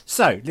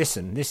So,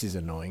 listen, this is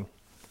annoying.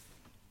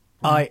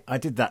 I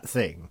did that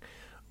thing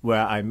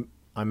where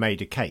I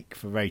made a cake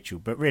for Rachel,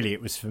 but really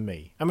it was for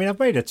me. I mean, I've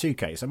made her 2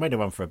 cakes. I made her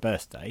one for her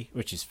birthday,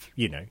 which is,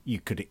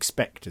 you could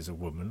expect as a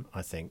woman,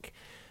 I think.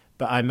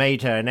 But I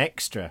made her an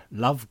extra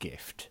love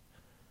gift,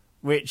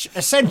 which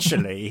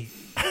essentially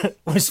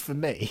was for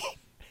me.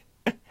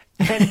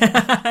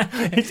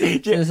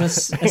 It was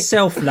a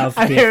self-love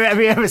gift.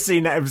 Have you ever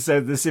seen that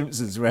episode of The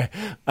Simpsons where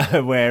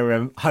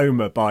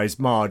Homer buys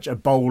Marge a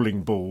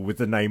bowling ball with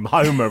the name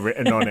Homer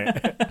written on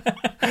it?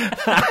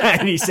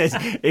 And he says,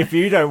 if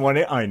you don't want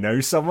it, I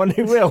know someone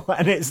who will.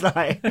 And it's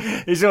like,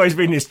 there's always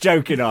been this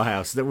joke in our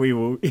house that we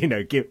will,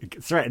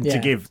 threaten to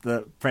give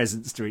the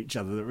presents to each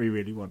other that we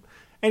really want.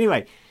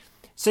 Anyway,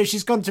 so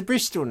she's gone to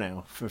Bristol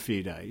now for a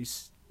few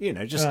days.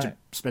 To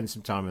spend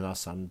some time with our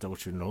son,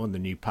 daughter-in-law, and the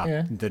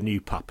new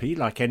puppy,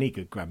 like any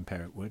good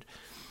grandparent would.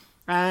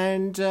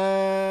 And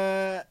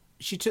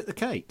she took the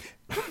cake.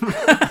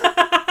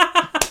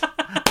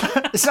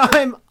 So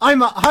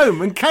I'm at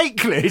home and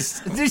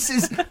cakeless. This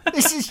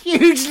is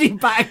hugely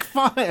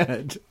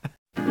backfired.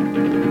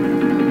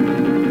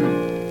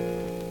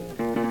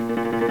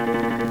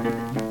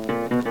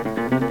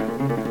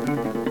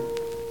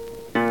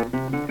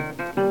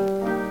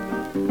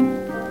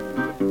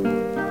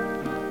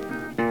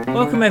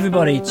 Welcome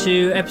everybody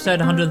to episode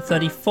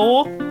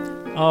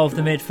 134 of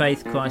the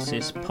Mid-Faith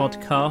Crisis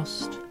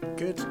podcast.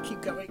 Good,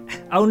 keep going.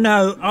 Oh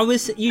no,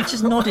 you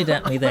just nodded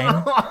at me then.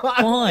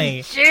 Why?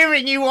 I'm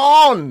cheering you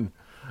on.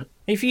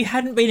 If you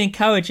hadn't been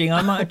encouraging,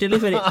 I might have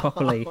delivered it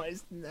properly.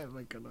 It's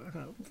never gonna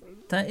happen.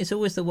 That is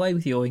always the way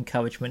with your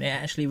encouragement. It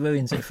actually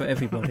ruins it for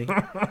everybody.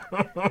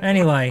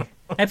 Anyway,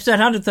 episode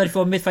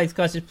 134 Mid-Faith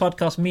Crisis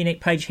podcast. Me, Nick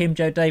Page, him,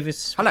 Joe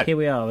Davis. Hello. Here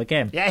we are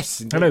again.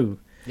 Yes. Indeed. Hello.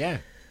 Yeah.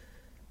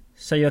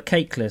 So you're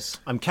cakeless.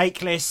 I'm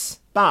cakeless,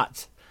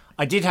 but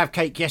I did have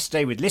cake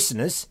yesterday with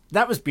listeners.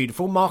 That was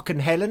beautiful. Mark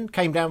and Helen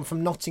came down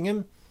from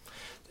Nottingham.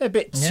 They're a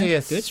bit tier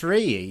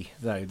 3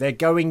 though. They're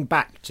going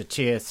back to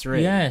tier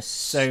 3. Yes.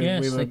 So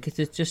they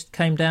just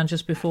came down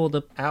just before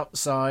the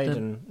outside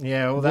and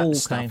all that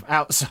stuff. Came.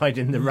 Outside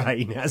in the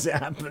rain, as it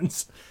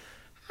happens.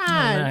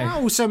 And I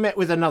also met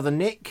with another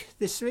Nick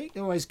this week.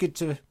 Always good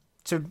to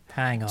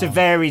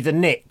vary the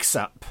Nicks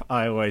up.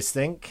 I always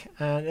think,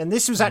 and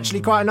this was actually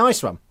quite a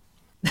nice one.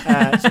 So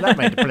that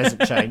made a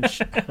pleasant change.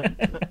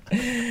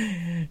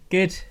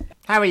 Good.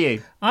 How are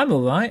you? I'm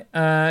all right.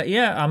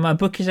 My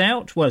book is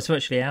out. Well, it's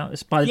virtually out.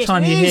 By the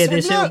time you hear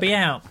this, it'll be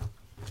out.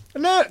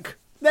 Look,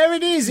 there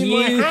it is in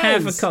my hands. You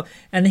have a copy.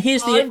 And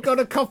I've got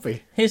a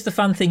copy. Here's the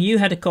fun thing. You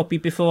had a copy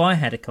before I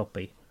had a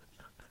copy.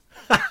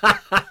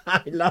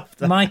 I love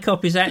that. My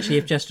copies actually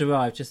have just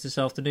arrived just this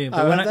afternoon.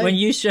 But when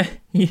you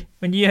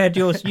had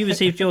yours, you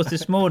received yours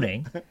this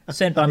morning,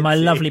 sent by my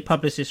lovely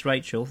publicist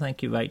Rachel.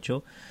 Thank you,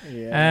 Rachel.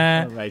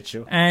 Yeah,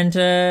 Rachel. And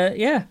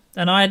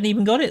and I hadn't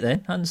even got it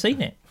then. I hadn't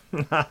seen it.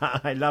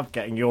 I love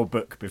getting your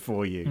book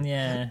before you.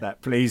 Yeah,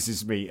 that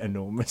pleases me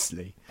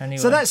enormously. Anyway.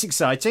 So that's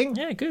exciting.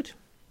 Yeah, good.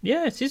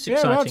 Yeah, it is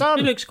exciting. Well done.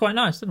 It looks quite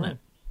nice, doesn't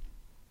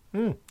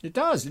it? It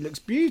does. It looks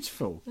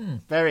beautiful.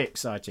 Very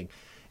exciting.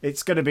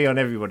 It's going to be on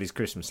everybody's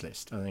Christmas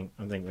list. I think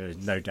there's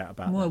no doubt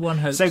about that. One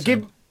hopes so.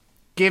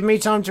 Give me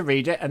time to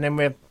read it, and then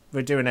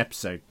we'll do an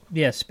episode.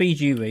 Yeah, speed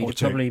you read.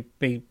 It'll probably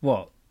be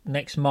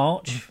next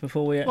March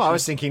before we. Well, I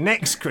was thinking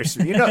next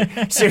Christmas. You're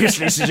not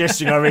seriously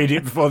suggesting I read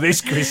it before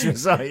this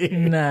Christmas, are you?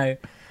 No.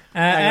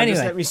 Anyway,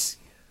 just let me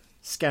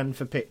scan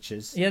for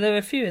pictures. Yeah, there are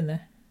a few in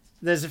there.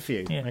 There's a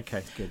few. Yeah.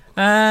 Okay, good.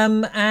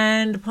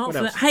 And apart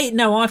from that, hey,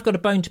 no, I've got a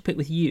bone to pick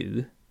with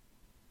you,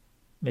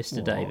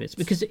 Mr. Davis,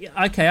 because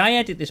I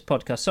edit this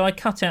podcast, so I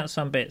cut out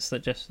some bits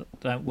that just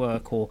don't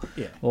work, or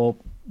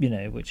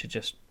which are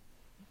just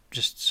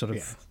sort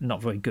of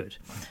not very good,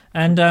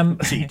 and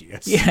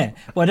tedious. Yeah,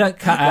 well, I don't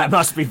cut out. That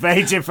must be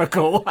very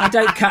difficult. I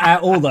don't cut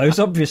out all those,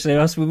 obviously,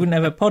 else we wouldn't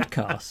have a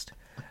podcast.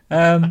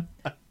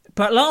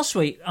 But last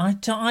week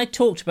I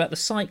talked about the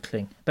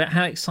cycling, about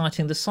how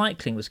exciting the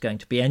cycling was going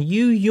to be, and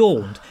you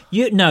yawned.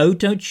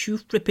 Don't you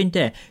flipping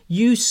dare!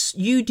 You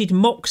did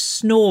mock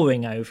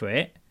snoring over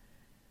it.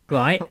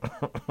 Right,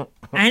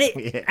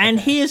 and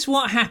here's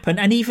what happened,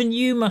 and even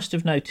you must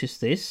have noticed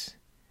this.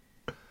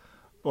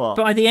 What?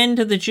 By the end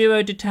of the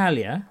Giro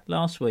d'Italia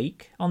last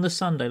week, on the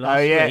Sunday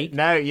week,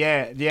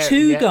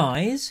 two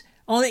guys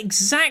on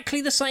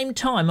exactly the same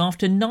time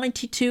after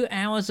 92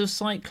 hours of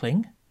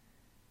cycling.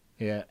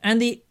 Yeah,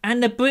 and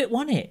the Brit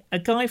won it. A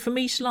guy from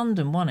East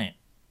London won it.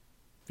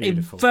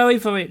 Beautiful. Very,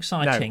 very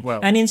exciting. No, well,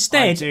 and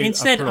instead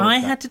I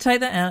had to take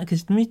that out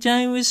because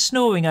Joe was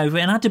snoring over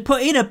it, and I had to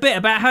put in a bit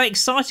about how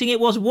exciting it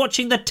was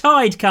watching the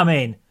tide come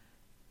in.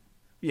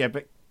 Yeah,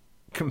 but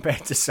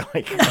compared to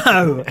cycling.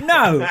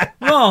 No,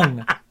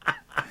 wrong.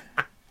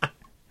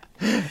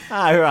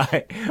 All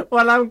right.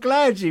 Well, I'm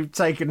glad you've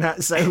taken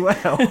that so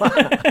well.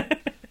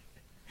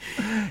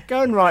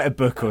 Go and write a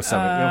book or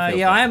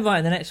something. I am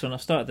writing the next one.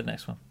 I've started the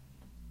next one.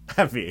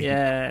 Have you?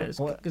 Yeah, it's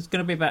going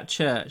to be about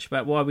church,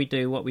 about why we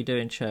do what we do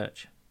in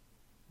church.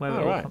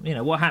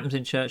 What happens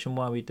in church and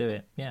why we do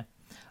it. Yeah.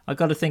 I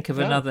got to think of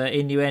another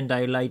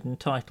innuendo-laden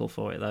title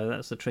for it, though.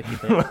 That's the tricky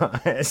bit.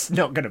 It's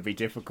not going to be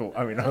difficult.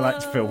 I mean, I like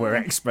to feel we're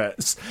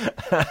experts.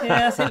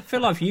 Yeah, I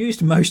feel I've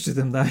used most of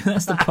them, though.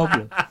 That's the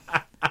problem.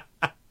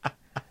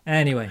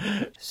 Anyway,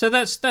 so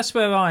that's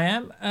where I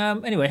am.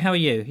 Anyway, how are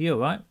you? You all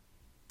right?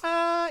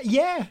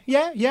 Yeah.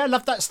 I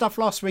loved that stuff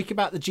last week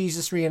about the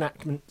Jesus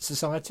Reenactment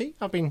Society.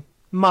 I've been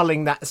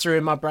mulling that through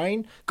in my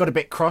brain. Got a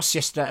bit cross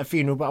yesterday at a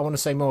funeral, but I want to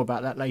say more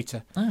about that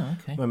later. Oh,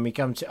 okay. When we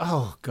come to...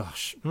 Oh,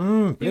 gosh.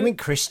 Blooming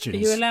Christians. Are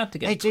you allowed to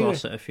get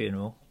cross at a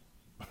funeral?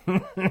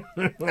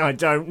 I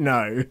don't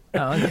know.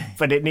 Oh, okay.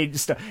 But it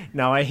needs to...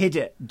 No, I hid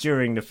it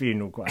during the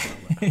funeral quite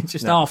a lot.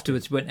 Just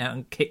afterwards went out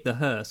and kicked the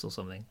hearse or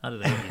something. I don't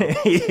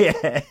know.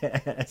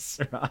 Yes,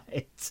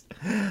 right.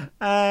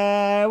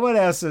 What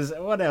else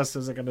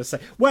was I going to say?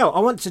 Well,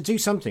 I want to do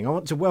something. I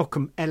want to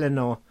welcome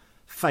Eleanor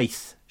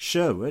Faith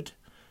Sherwood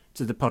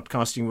to the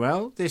podcasting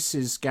world. This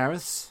is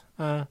Gareth's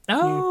new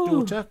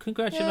daughter.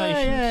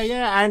 Congratulations.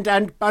 Yeah.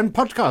 And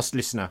podcast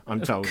listener,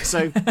 I'm told.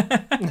 So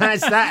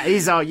that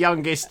is our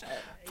youngest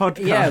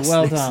podcast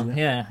well listener. done.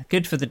 Yeah,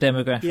 good for the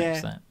demographics.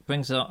 Yeah. That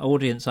brings our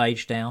audience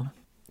age down.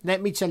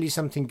 Let me tell you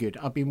something good.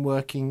 I've been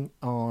working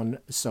on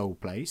Soul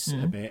Place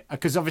a bit,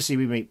 because obviously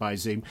we meet by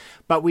Zoom,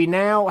 but we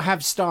now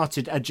have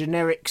started a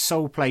generic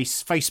Soul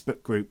Place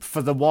Facebook group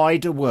for the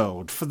wider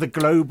world, for the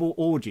global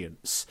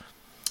audience.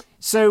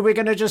 So we're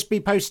going to just be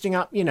posting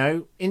up,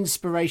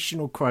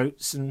 inspirational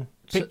quotes and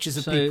pictures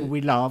of people we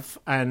love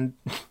and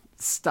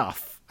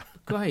stuff.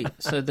 Great.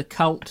 So the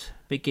cult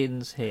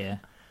begins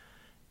here.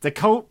 The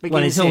cult begins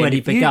Well, it's here.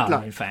 already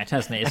begun, in fact,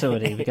 hasn't it? It's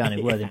already begun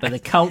in Worthing. But the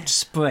cult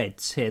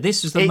spreads here.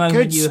 This was the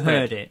moment you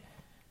heard it.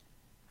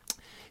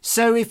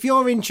 So if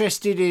you're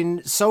interested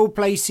in Soul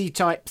Placey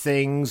type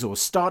things, or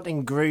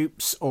starting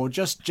groups, or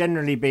just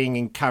generally being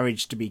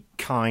encouraged to be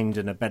kind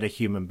and a better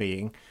human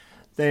being,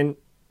 then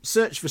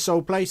search for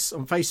Soul Place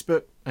on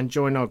Facebook and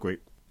join our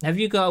group. Have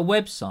you got a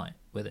website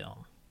with it on?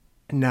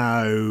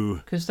 No.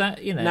 Because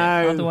that,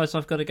 No. otherwise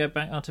I've got to go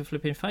back onto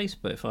flipping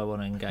Facebook if I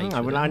want to engage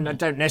with I it.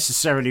 don't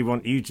necessarily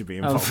want you to be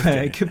involved. Oh,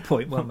 very good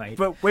point. Well made.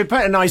 But we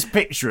put a nice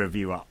picture of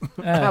you up.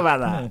 How about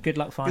that? Good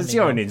luck finding it. Because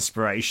you're an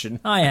inspiration.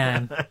 I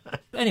am.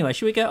 Anyway,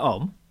 should we get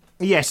on?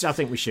 Yes, I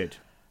think we should.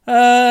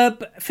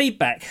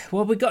 Feedback.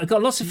 Well, we got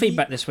lots of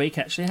feedback this week,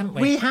 actually, haven't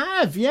we? We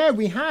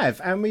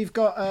have, and we've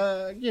got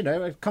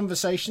a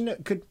conversation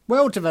that could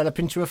well develop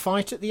into a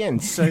fight at the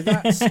end. So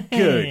that's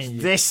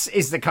good. This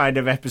is the kind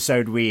of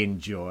episode we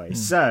enjoy.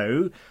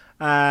 So,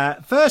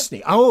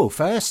 firstly, I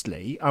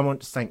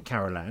want to thank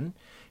Carol Ann,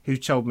 who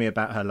told me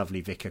about her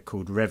lovely vicar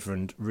called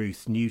Reverend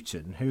Ruth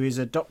Newton, who is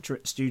a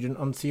doctorate student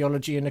on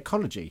theology and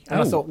ecology. And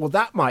I thought, well,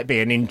 that might be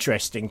an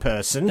interesting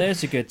person.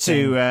 There's a good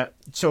to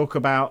talk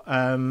about,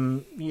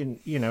 an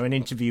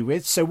interview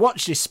with. So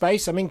watch this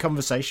space. I'm in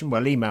conversation,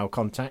 email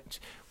contact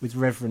with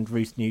Reverend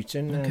Ruth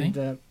Newton,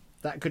 and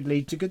that could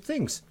lead to good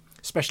things,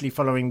 especially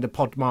following the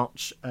Pod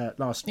March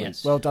last week.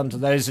 Yes. Well done to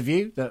those of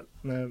you that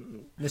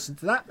listened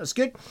to that. That's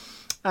good.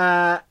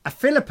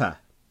 Philippa,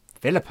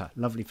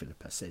 lovely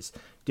Philippa, says,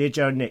 Dear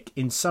Joe and Nick,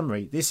 in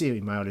summary, this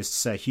email is to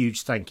say a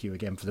huge thank you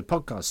again for the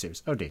podcast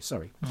series. Oh dear,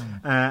 sorry.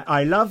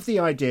 I love the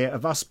idea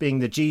of us being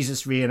the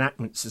Jesus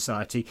Reenactment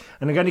Society,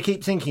 and I'm going to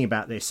keep thinking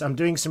about this. I'm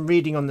doing some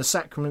reading on the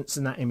sacraments,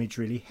 and that image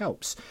really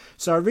helps.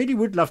 So I really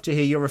would love to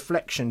hear your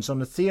reflections on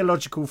the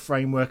theological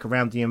framework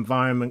around the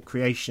environment,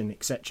 creation,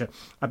 etc.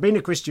 I've been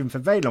a Christian for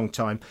a very long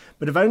time,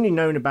 but have only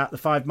known about the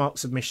 5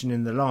 marks of mission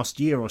in the last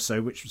year or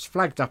so, which was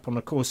flagged up on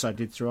a course I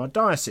did through our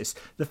diocese.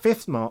 The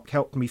 5th mark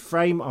helped me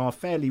frame our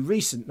fairly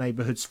recent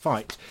neighbourhood's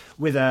fight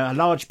with a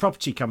large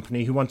property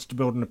company who wanted to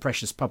build on a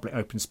precious public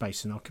open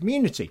space in our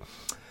community.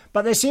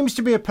 But there seems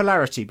to be a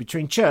polarity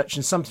between church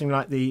and something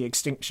like the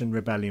Extinction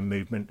Rebellion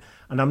movement,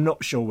 and I'm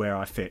not sure where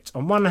I fit.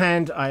 On one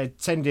hand, I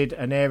attended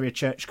an area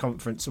church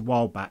conference a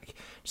while back.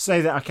 To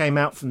say that I came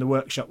out from the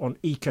workshop on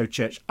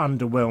eco-church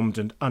underwhelmed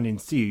and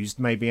unenthused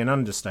may be an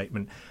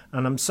understatement,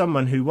 and I'm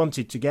someone who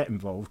wanted to get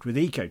involved with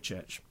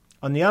eco-church.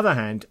 On the other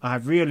hand, I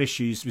have real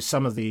issues with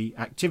some of the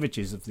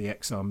activities of the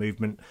XR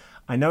movement.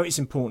 I know it's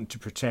important to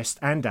protest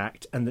and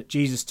act, and that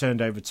Jesus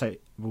turned over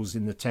tables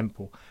in the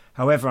temple.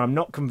 However, I'm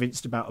not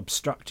convinced about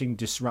obstructing,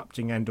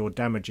 disrupting and or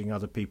damaging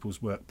other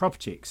people's work,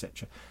 property,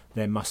 etc.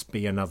 There must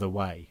be another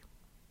way.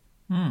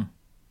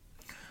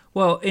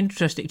 Well,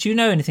 interesting. Do you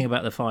know anything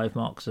about the 5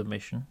 marks of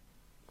mission?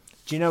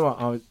 Do you know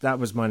what? That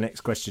was my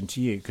next question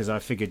to you, because I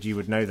figured you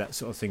would know that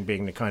sort of thing,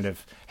 being the kind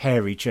of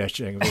hairy Church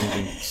of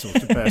England sort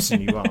of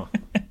person you are.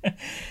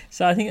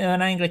 So I think they're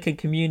an Anglican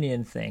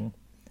communion thing.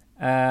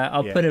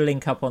 I'll put a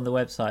link up on the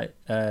website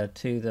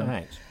to them.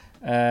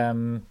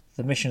 Right.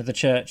 The mission of the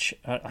church,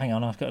 hang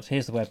on,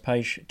 here's the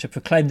webpage, to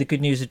proclaim the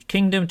good news of the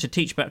kingdom, to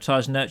teach,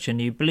 baptise, nurture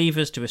new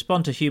believers, to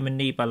respond to human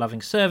need by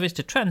loving service,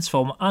 to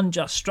transform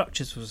unjust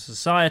structures of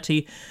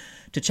society,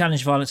 to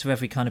challenge violence of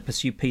every kind and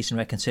pursue peace and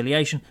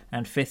reconciliation,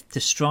 and 5th, to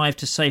strive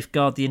to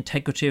safeguard the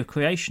integrity of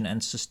creation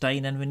and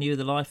sustain and renew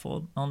the life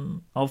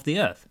of the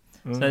earth.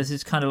 So this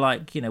is kind of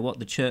like, what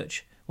the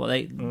church, what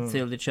they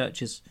feel the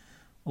church is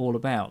all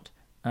about.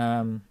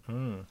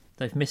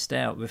 They've missed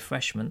out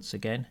refreshments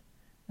again.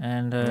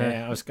 And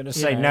I was going to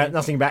say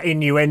nothing about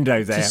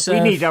innuendo there. We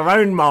need our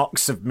own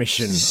marks of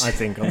mission, I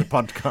think, on the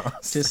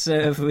podcast. To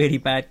serve really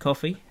bad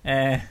coffee.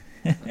 But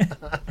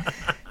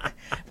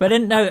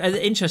then, no,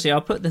 interesting. I'll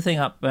put the thing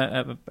up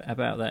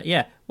about that.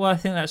 Yeah, well, I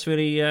think that's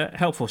really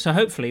helpful. So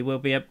hopefully we'll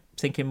be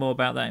thinking more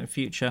about that in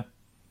future.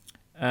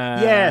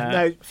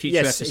 Future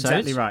episodes.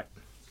 Exactly right.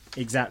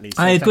 Exactly.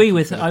 So I agree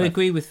with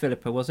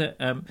Philippa. Was it?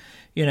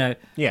 Yeah.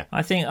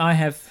 I think I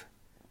have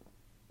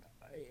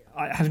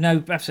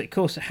no absolute. Of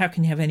course, how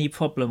can you have any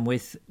problem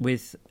with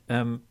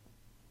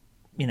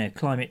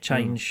climate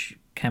change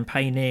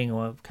campaigning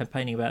or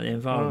campaigning about the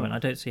environment? I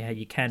don't see how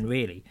you can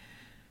really.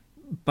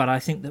 But I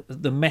think that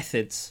the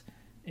methods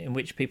in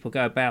which people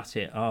go about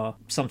it are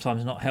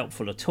sometimes not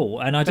helpful at all.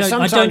 And I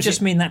don't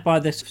just mean that by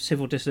the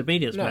civil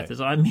disobedience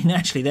methods. I mean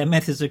actually their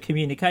methods of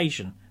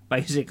communication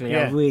basically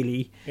are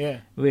really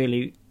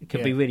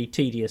can be really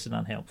tedious and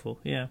unhelpful.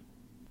 Yeah.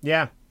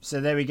 Yeah.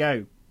 So there we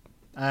go.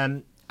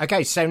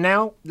 Okay, so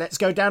now let's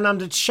go down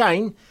under to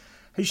Shane,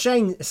 who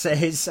Shane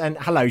says, and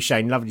hello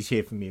Shane, lovely to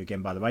hear from you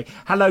again, by the way.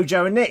 Hello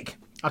Joe and Nick.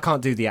 I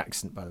can't do the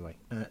accent, by the way.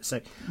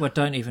 Well,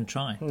 don't even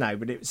try. No,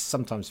 but it's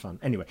sometimes fun.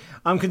 Anyway,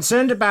 I'm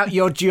concerned about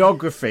your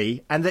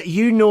geography and that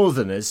you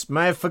northerners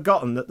may have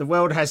forgotten that the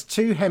world has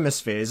two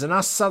hemispheres and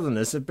us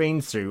southerners have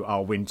been through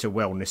our winter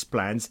wellness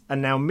plans and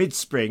now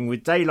mid-spring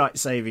with daylight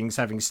savings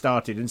having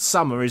started and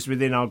summer is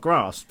within our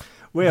grasp.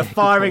 We are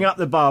firing up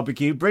the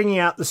barbecue, bringing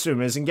out the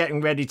swimmers and getting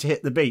ready to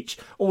hit the beach,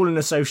 all in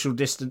a social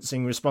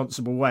distancing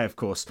responsible way, of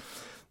course.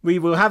 We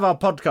will have our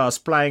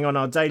podcast playing on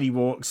our daily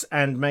walks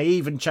and may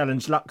even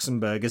challenge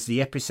Luxembourg as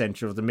the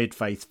epicentre of the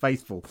mid-faith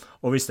faithful.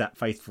 Or is that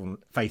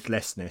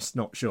faithlessness?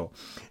 Not sure.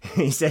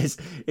 He says,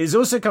 it has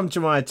also come to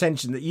my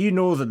attention that you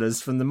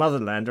northerners from the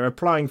motherland are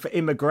applying for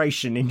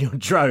immigration in your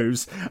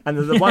droves and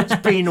that the once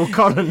penal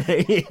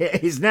colony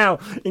is now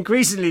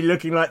increasingly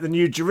looking like the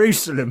new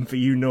Jerusalem for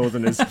you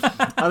northerners.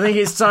 I think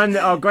it's time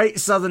that our great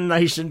southern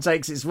nation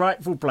takes its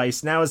rightful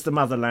place now as the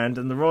motherland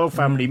and the royal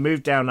family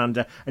move down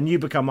under and you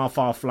become our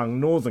far-flung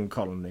northern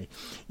colony.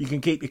 You can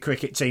keep your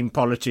cricket team,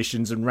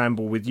 politicians and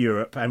ramble with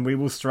Europe and we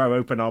will throw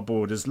open our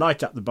borders,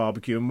 light up the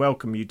barbecue and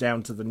welcome you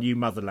down to the new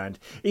motherland.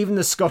 Even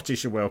the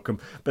Scottish are welcome,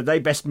 but they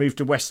best move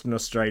to Western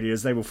Australia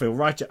as they will feel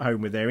right at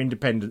home with their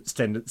independence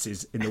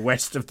tendencies in the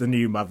west of the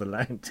new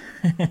motherland.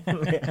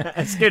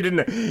 That's good,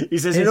 isn't it? He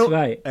says,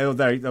 right.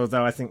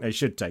 although I think they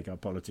should take our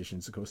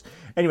politicians, of course.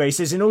 Anyway, he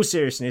says, in all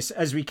seriousness,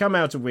 as we come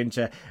out of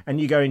winter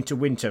and you go into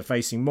winter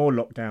facing more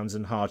lockdowns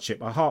and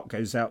hardship, our heart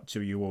goes out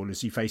to you all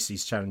as you face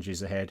these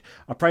challenges ahead.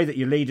 I pray that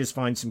your leaders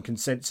find some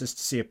consensus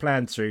to see a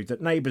plan through, that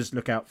neighbours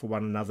look out for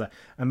one another,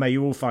 and may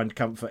you all find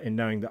comfort in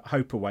knowing that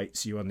hope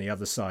awaits you on the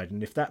other side.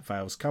 And if that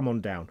fails, come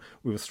on down.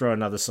 We will throw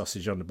another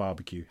sausage on the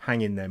barbecue.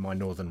 Hang in there, my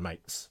northern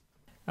mates.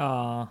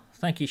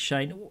 Thank you,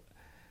 Shane.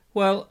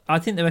 Well, I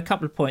think there are a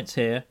couple of points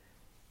here.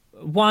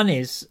 One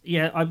is,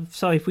 I'm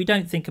sorry if we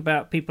don't think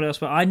about people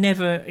elsewhere. I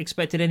never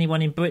expected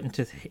anyone in Britain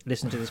to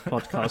listen to this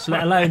podcast,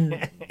 let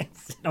alone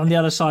on the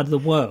other side of the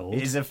world.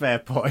 It is a fair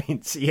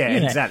point. Yeah,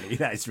 exactly.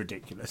 That is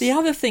ridiculous. The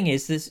other thing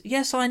is,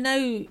 yes, I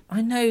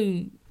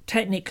know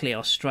technically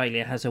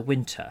Australia has a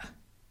winter,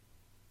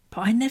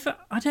 but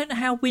I don't know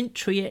how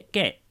wintry it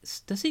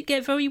gets. Does it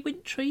get very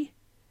wintry?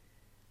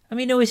 I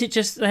mean, or is it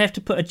just they have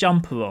to put a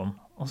jumper on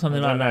or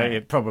something like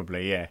that?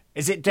 Probably, yeah.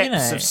 Is it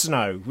depths of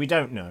snow? We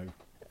don't know.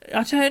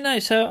 I don't know.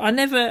 So I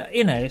never,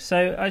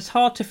 so it's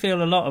hard to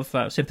feel a lot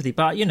of sympathy.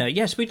 But,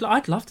 yes,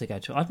 I'd love to go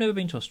to. I've never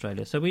been to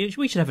Australia, so we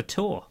should have a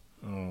tour.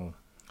 Oh,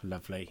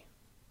 lovely.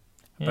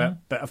 Yeah.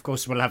 But of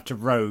course, we'll have to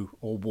row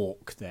or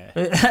walk there.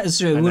 That's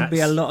true. It would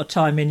be a lot of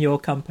time in your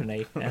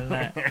company. And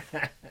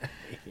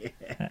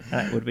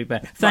that would be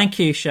better. Thank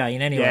you,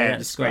 Shane. Anyway,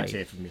 that's great to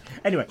hear from you.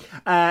 Anyway,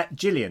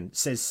 Gillian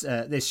says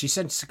this. She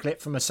sent us a clip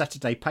from a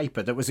Saturday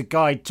paper that was a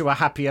guide to a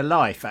happier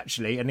life,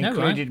 actually, and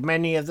included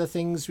many of the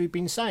things we've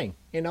been saying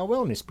in our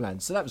wellness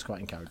plans. So that was quite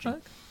encouraging.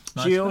 Right.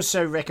 Nice. She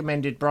also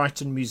recommended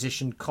Brighton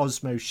musician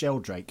Cosmo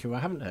Sheldrake, who I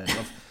haven't heard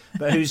of,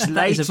 but whose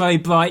latest... That's a very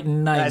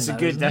Brighton name.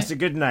 That's a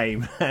good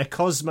name.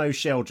 Cosmo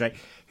Sheldrake,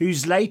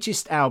 whose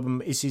latest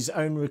album is his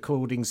own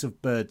recordings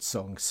of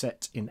birdsong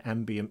set in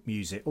ambient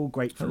music, all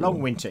great for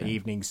long winter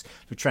evenings,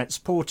 for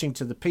transporting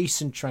to the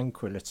peace and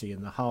tranquility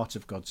in the heart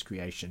of God's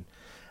creation.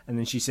 And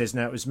then she says,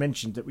 now it was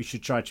mentioned that we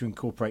should try to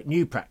incorporate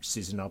new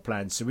practices in our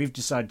plans. So we've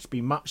decided to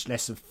be much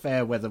less of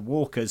fair weather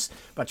walkers,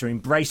 but to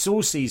embrace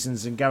all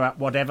seasons and go out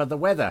whatever the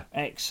weather.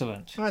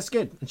 Excellent. Well, that's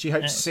good. And she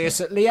hopes to see us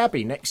at Lee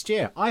Abbey next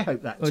year. I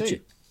hope that too.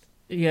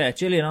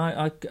 Gillian,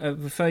 I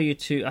refer you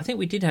to, I think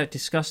we did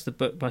discuss the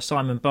book by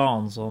Simon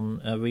Barnes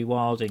on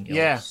rewilding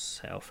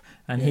yourself.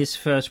 And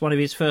one of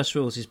his first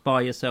rules is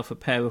buy yourself a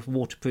pair of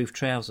waterproof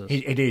trousers.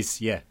 It is,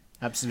 yeah.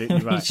 Absolutely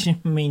right.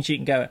 Which means you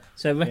can go.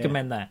 So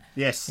recommend that.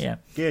 Yes. Yeah.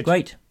 Good.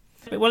 Great.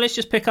 Well, let's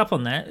just pick up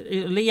on that.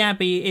 Lee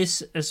Abbey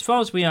is, as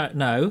far as we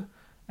know,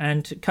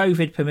 and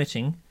COVID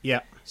permitting,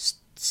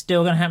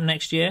 Still going to happen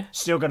next year.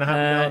 Still going to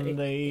happen on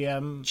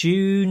the...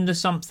 June the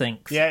something.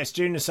 Yeah, it's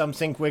June or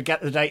something. We'll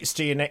get the dates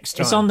to you next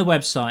time. It's on the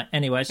website.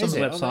 Anyway, it's Is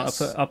on the it?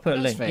 website. I'll put a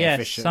link. very Yeah,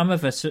 efficient.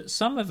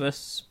 some of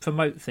us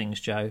promote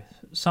things, Joe.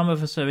 Some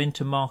of us are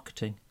into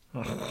marketing.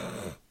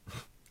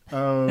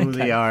 Oh,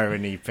 the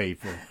irony,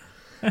 people.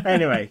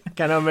 Anyway,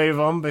 can I move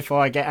on before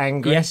I get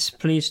angry? Yes,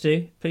 please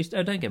do. Please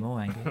don't get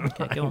more angry.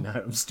 Okay, go on. No,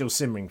 I'm still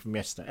simmering from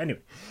yesterday. Anyway,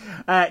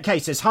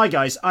 Kate says, "Hi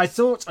guys, I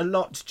thought a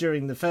lot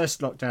during the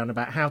first lockdown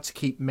about how to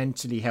keep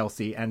mentally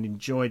healthy and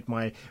enjoyed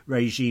my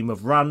regime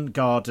of run,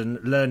 garden,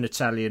 learn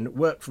Italian,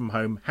 work from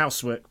home,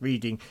 housework,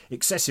 reading,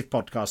 excessive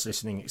podcast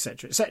listening,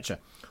 etc., etc.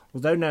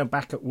 Although now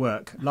back at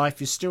work,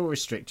 life is still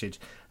restricted,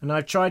 and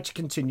I've tried to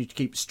continue to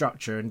keep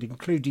structure and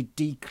included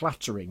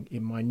decluttering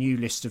in my new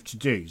list of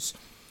to-dos.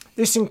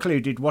 This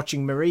included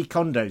watching Marie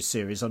Kondo's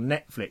series on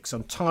Netflix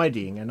on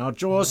tidying, and our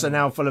drawers are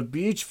now full of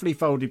beautifully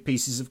folded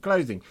pieces of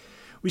clothing.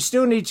 We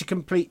still need to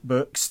complete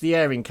books, the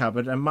airing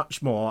cupboard, and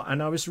much more,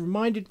 and I was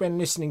reminded when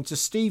listening to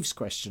Steve's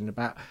question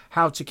about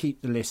how to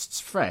keep the lists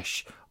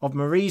fresh of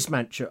Marie's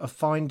mantra of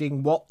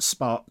finding what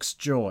sparks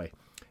joy.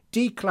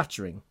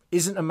 Decluttering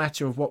isn't a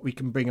matter of what we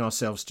can bring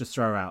ourselves to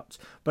throw out,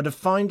 but of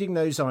finding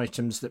those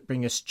items that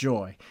bring us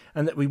joy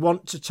and that we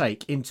want to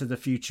take into the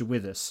future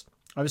with us.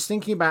 I was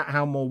thinking about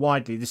how more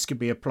widely this could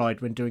be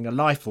applied when doing a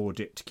life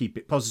audit to keep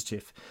it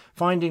positive,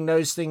 finding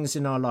those things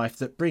in our life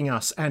that bring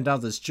us and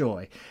others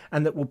joy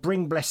and that will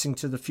bring blessing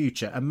to the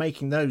future, and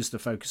making those the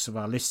focus of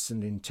our lists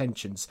and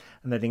intentions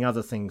and letting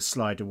other things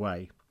slide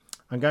away.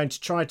 I'm going to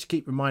try to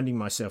keep reminding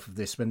myself of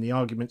this when the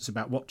arguments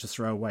about what to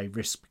throw away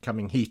risk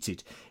becoming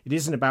heated. It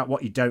isn't about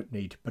what you don't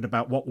need, but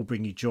about what will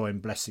bring you joy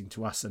and blessing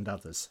to us and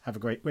others. Have a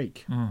great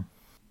week."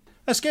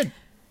 That's good.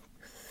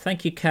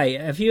 Thank you, Kay.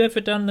 Have you ever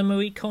done the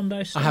Marie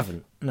Kondo stuff? I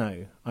haven't,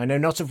 no. I know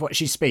not of what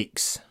she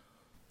speaks.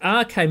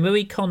 Okay,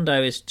 Marie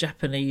Kondo is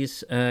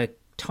Japanese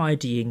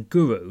tidying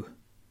guru.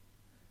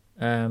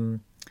 Yeah,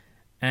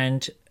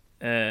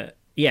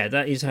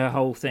 that is her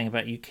whole thing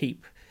about you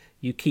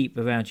keep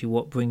around you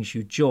what brings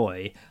you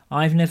joy.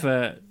 I've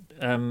never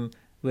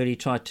really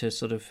tried to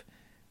sort of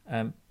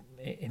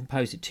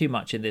impose it too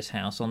much in this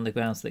house on the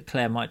grounds that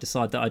Claire might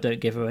decide that I don't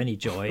give her any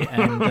joy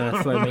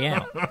and throw me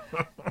out.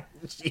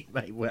 She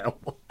may well.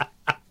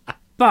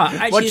 But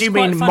actually, What do you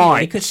mean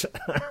might? It's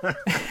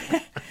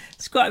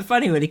quite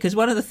funny, really, because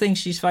one of the things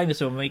she's famous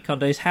for, Marie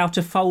Kondo, is how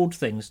to fold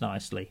things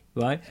nicely,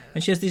 right?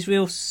 And she has this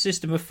real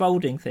system of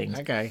folding things.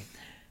 Okay.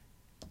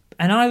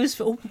 And I was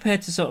all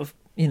prepared to sort of,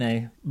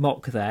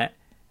 mock that.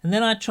 And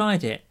then I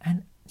tried it.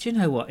 And do you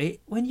know what?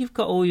 When you've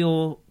got all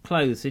your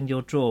clothes in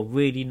your drawer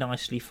really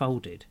nicely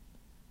folded,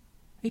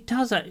 it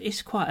does that.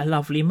 It's quite a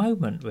lovely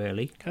moment,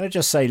 really. Can I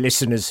just say,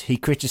 listeners, he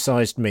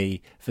criticised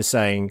me for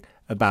saying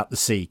about the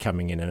sea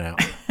coming in and out.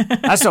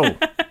 That's all.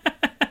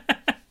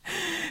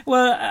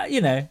 Well, I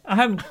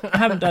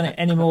haven't done it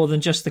any more than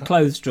just the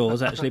clothes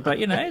drawers, actually. But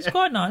it's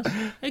quite nice.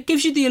 It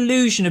gives you the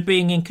illusion of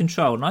being in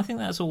control, and I think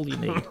that's all you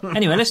need.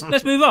 Anyway,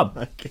 let's move on.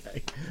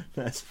 Okay,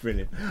 that's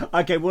brilliant.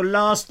 Okay, well,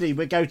 lastly,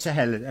 we go to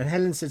Helen, and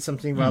Helen said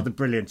something rather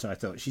brilliant, I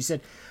thought. She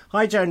said,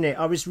 "Hi, Joe and Nick.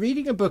 I was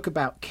reading a book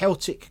about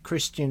Celtic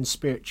Christian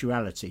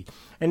spirituality,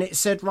 and it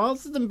said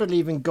rather than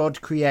believing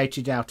God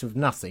created out of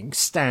nothing,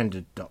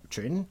 standard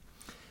doctrine,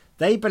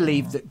 they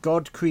believed that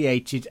God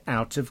created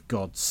out of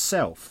God's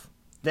self.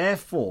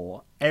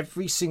 Therefore,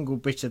 every single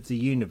bit of the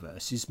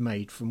universe is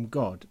made from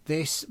God.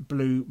 This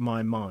blew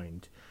my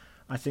mind.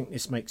 I think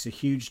this makes a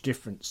huge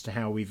difference to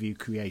how we view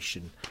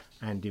creation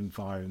and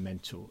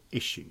environmental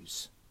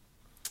issues."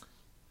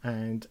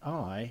 And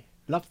I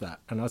love that.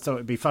 And I thought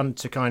it'd be fun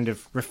to kind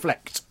of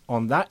reflect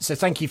on that. So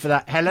thank you for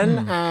that,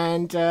 Helen.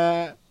 And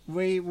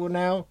we will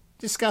now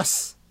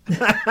discuss.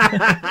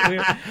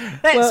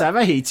 Let's have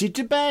a heated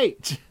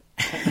debate.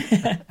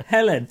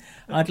 Helen,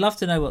 I'd love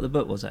to know what the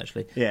book was,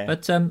 actually. Yeah.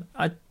 But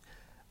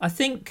I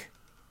think,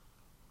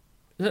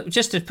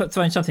 just to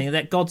throw in something,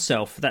 that God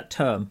self, that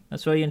term,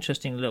 that's a very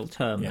interesting little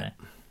term there.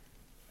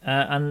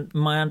 And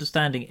my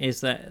understanding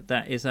is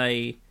that is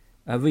a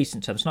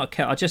recent term. It's not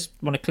I just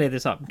want to clear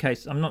this up in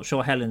case, I'm not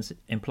sure Helen's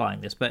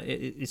implying this, but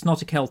it's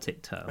not a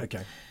Celtic term.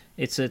 Okay.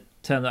 It's a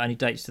term that only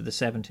dates to the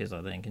 70s,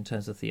 I think, in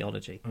terms of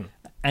theology.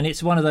 And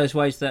it's one of those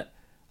ways that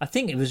I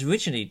think it was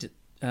originally...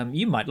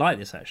 you might like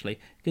this, actually,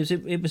 because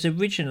it was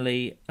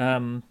originally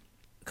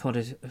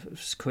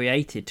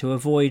created to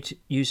avoid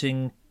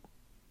using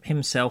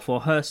himself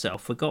or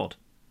herself for God.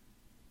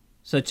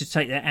 So to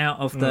take that out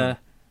of the,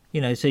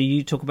 so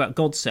you talk about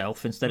God's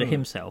self instead of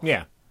himself.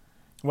 Yeah.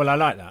 Well, I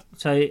like that.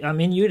 So, I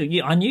mean,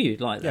 I knew you'd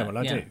like that. Yeah, well,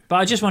 I do. But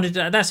I just wanted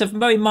to, that's a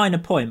very minor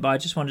point, but I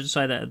just wanted to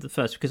say that at the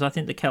first, because I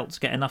think the Celts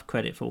get enough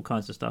credit for all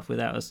kinds of stuff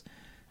without us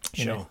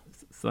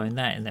throwing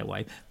that in their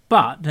way.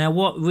 But now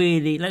what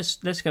really, let's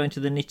go into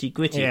the nitty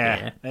gritty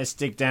here. Let's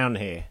dig down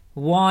here.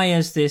 Why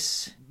has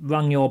this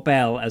rung your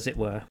bell, as it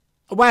were?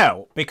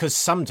 Well, because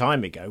some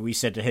time ago we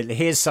said,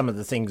 here's some of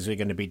the things we're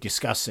going to be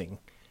discussing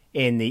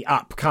in the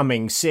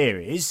upcoming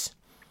series.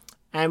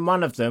 And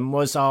one of them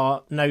was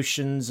our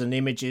notions and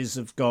images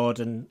of God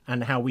and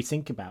how we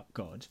think about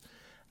God.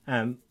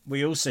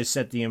 We also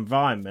said the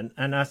environment,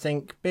 and I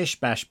think bish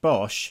bash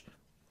bosh.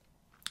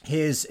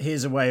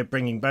 Here's a way of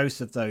bringing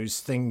both of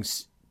those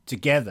things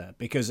together,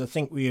 because I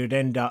think we would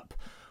end up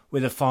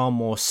with a far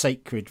more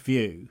sacred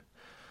view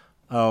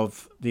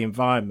of the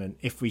environment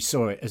if we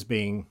saw it as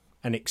being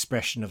an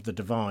expression of the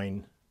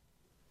divine,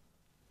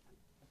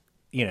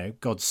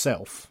 God's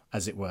self,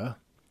 as it were,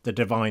 the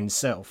divine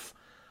self.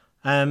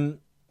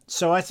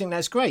 So I think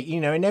that's great.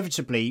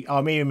 Inevitably,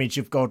 our mere image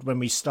of God when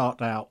we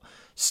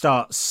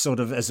starts sort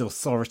of as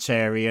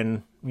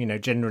authoritarian,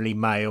 generally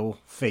male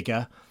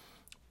figure,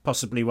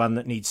 possibly one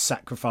that needs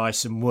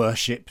sacrifice and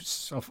worship.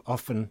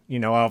 Often,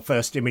 our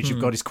first image of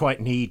God is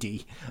quite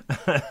needy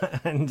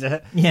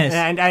and Yes.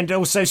 and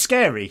also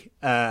scary.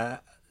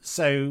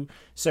 So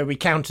we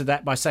counter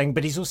that by saying,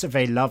 but he's also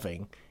very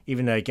loving,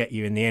 even though he get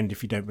you in the end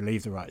if you don't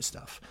believe the right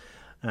stuff.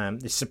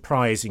 It's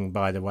surprising,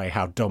 by the way,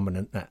 how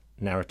dominant that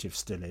narrative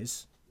still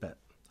is. But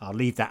I'll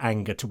leave that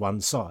anger to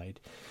one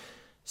side.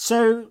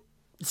 So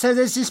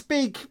there's this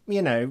big,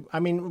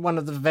 one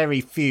of the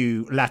very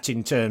few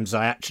Latin terms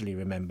I actually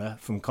remember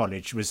from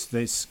college was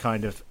this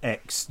kind of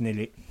ex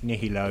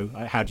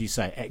nihilo. How do you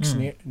say it? Ex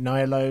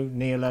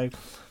nihilo?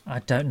 I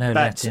don't know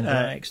Latin,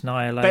 but ex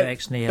nihilo,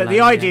 ex nihilo. But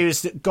the idea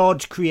is that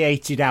God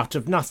created out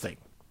of nothing.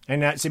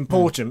 And that's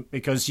important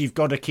because you've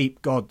got to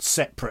keep God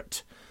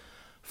separate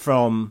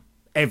from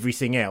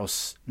everything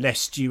else,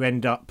 lest you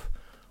end up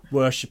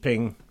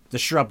worshipping the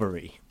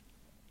shrubbery.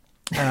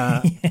 So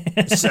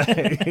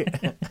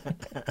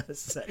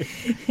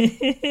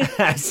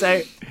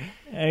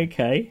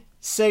okay.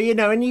 So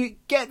and you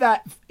get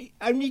that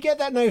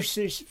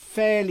notion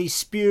fairly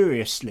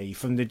spuriously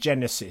from the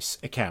Genesis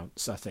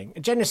accounts. I think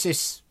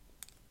Genesis,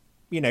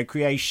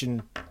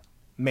 creation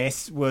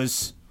myth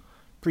was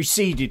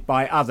preceded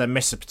by other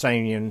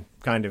Mesopotamian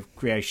kind of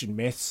creation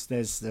myths.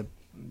 There's the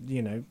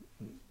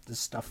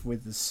stuff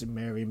with the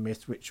Sumerian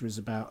myth, which was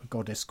about a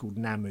goddess called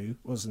Namu,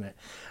 wasn't it?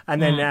 And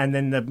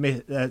then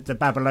the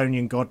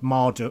Babylonian god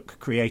Marduk,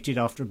 created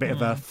after a bit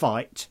of a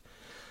fight,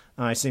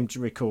 I seem to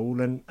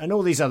recall, and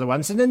all these other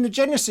ones. And then the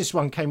Genesis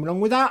one came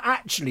along without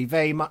actually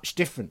very much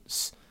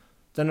difference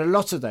than a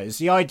lot of those.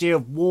 The idea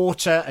of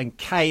water and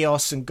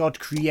chaos and God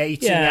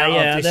creating out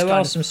of this there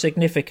are some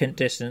significant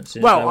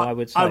distances. Well, I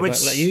would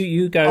say.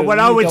 You go. Well,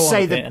 I would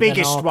say the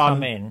biggest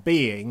one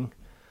being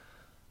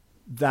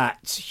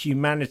that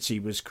humanity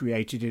was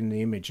created in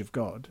the image of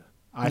God.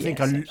 I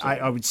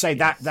would say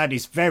that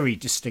is very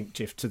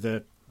distinctive to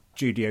the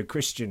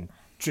Judeo-Christian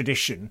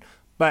tradition.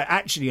 But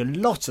actually a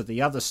lot of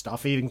the other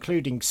stuff,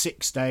 including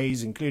 6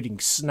 days, including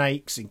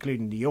snakes,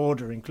 including the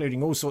order,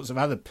 including all sorts of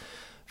other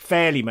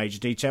fairly major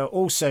detail,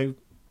 also,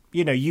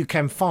 you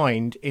can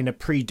find in a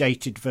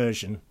predated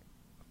version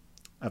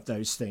of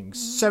those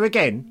things. So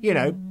again,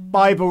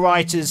 Bible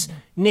writers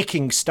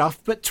nicking stuff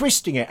but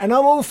twisting it, and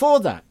I'm all for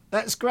that.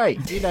 That's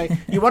great. You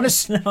want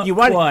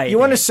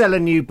to sell a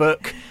new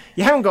book.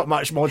 You haven't got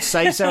much more to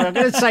say, so I'm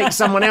going to take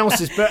someone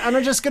else's book and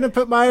I'm just going to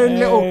put my own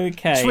little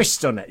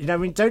twist on it.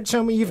 Don't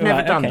tell me you've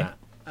never done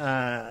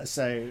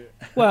that.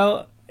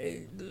 Well,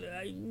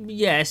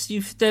 yes,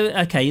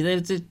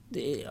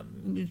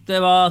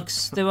 there are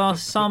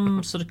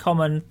some sort of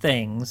common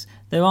things.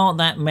 There aren't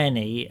that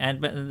many,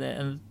 and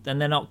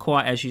they're not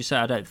quite as you say.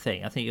 I don't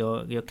think. I think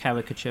you're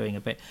caricaturing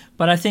a bit,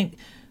 but I think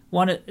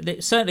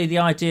certainly the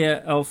idea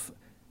of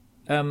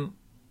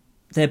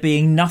there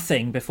being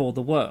nothing before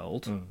the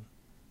world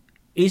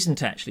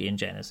isn't actually in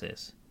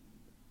Genesis,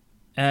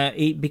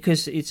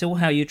 because it's all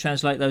how you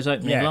translate those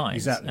opening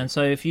lines. Exactly. And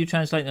so if you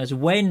translate those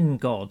when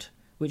God,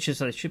 which is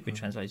how it should be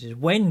translated, is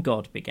when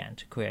God began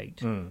to create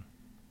the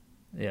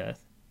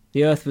earth.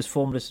 The earth was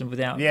formless and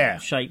without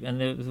shape,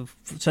 and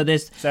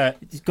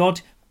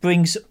God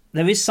brings.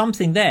 There is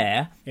something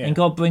there, and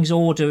God brings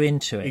order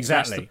into it.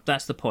 Exactly,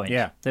 that's the point.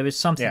 Yeah, there is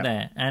something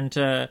there, and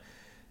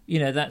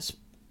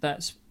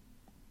that's.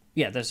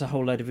 There's a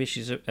whole load of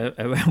issues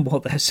around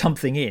what that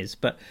something is,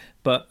 but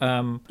that's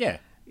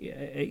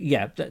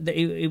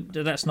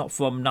not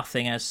from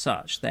nothing as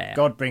such. There,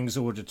 God brings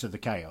order to the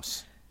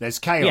chaos. There's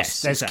chaos.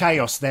 Yes, there's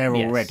chaos there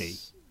already.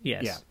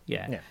 Yes.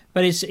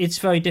 But it's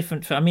very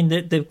different.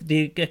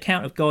 The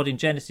account of God in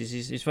Genesis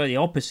is very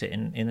opposite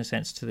in a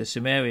sense to the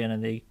Sumerian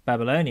and the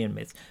Babylonian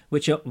myth,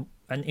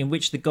 in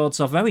which the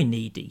gods are very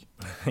needy.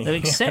 They're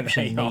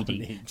exceptionally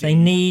needy.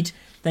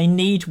 They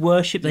need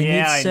worship. They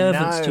need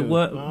servants to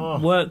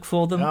work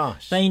for them.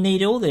 Gosh. They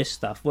need all this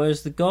stuff.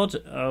 Whereas the God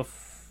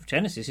of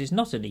Genesis is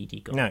not a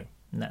needy God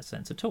in that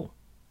sense at all.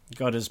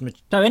 God has.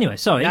 So anyway,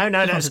 sorry. No,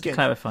 that's good. To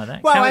clarify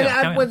that.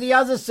 Well, the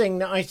other thing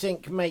that I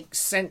think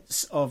makes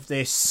sense of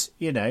this,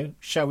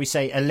 shall we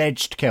say,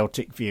 alleged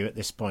Celtic view at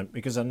this point,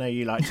 because I know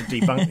you like to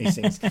debunk these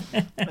things.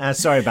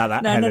 Sorry about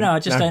that. No, I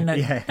just don't know.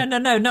 Yeah.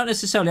 No, not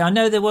necessarily. I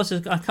know there was I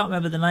can't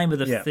remember the name of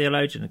the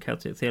theologian, a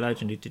Celtic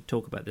theologian who did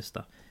talk about this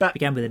stuff. It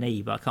began with an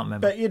E, but I can't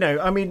remember. But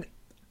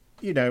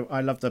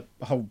I love the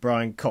whole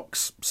Brian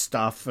Cox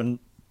stuff and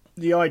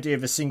the idea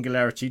of a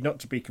singularity, not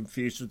to be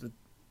confused with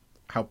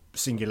how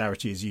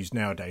singularity is used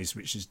nowadays,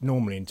 which is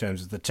normally in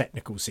terms of the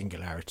technical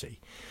singularity,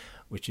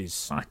 which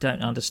is... I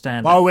don't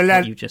understand Well,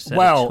 what you just said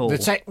at all. the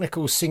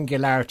technical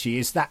singularity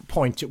is that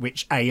point at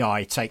which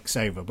AI takes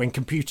over, when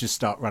computers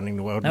start running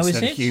the world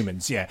instead of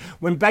humans. Yeah,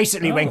 when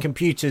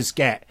computers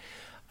get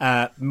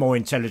more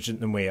intelligent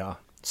than we are.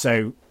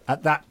 So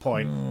at that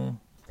point,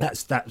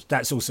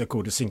 that's also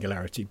called a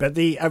singularity. But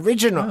the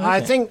original,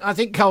 I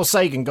think Carl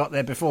Sagan got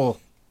there before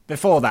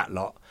that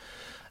lot.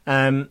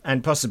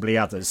 And possibly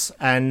others.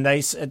 And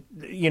they said,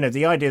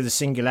 the idea of the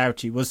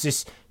singularity was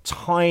this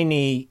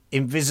tiny,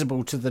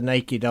 invisible to the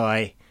naked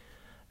eye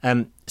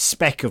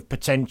speck of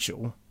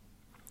potential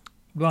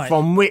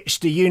from which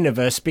the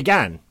universe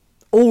began,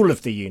 all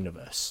of the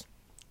universe.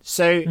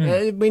 So,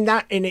 I mean,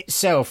 that in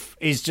itself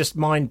is just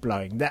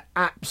mind-blowing, that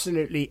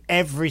absolutely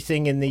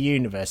everything in the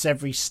universe,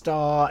 every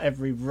star,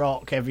 every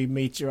rock, every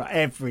meteorite,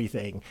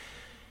 everything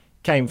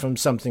came from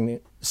something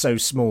so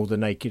small the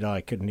naked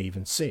eye couldn't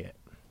even see it.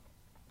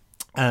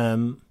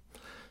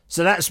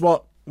 So that's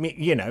what,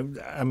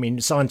 I mean,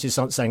 scientists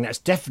aren't saying that's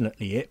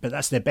definitely it, but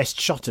that's their best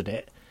shot at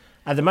it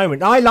at the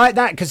moment. I like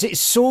that because it's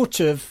sort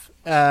of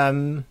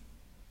a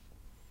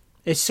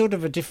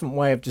different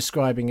way of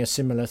describing a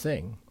similar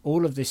thing.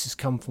 All of this has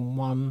come from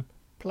one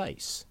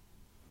place,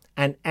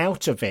 and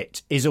out of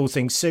it is all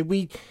things. So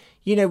we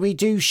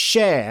do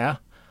share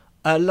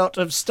a lot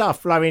of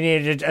stuff. I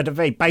mean, at a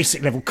very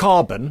basic level,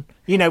 carbon,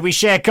 we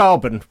share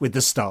carbon with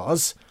the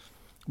stars.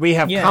 We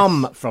have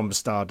come from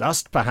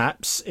stardust,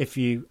 perhaps, if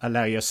you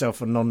allow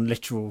yourself a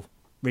non-literal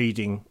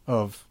reading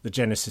of the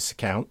Genesis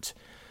account.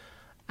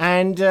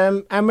 And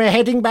we're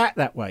heading back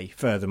that way,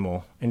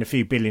 furthermore, in a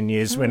few billion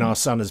years when our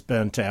sun has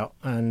burnt out.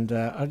 And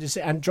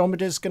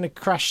Andromeda's going to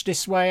crash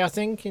this way, I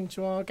think,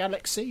 into our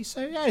galaxy.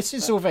 So, yeah,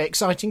 it's all very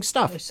exciting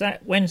stuff.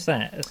 When's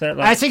that? Is that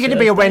I think it'll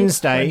be a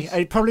Wednesday.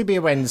 It'd probably be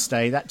a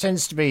Wednesday. That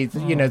tends to be,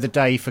 the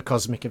day for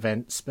cosmic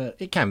events, but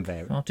it can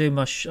vary. I'll do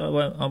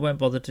I won't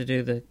bother to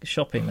do the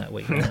shopping that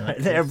week.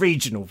 There are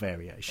regional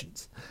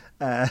variations.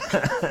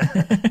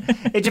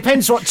 It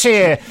depends what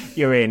tier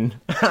you're in.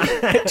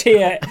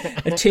 tier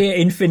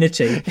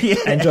infinity.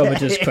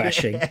 Andromeda's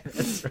crashing.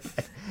 That's right.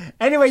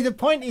 Anyway, the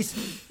point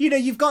is,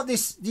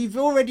 you've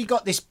already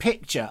got this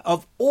picture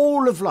of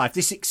all of life,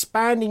 this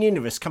expanding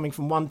universe coming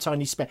from one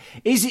tiny speck.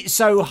 Is it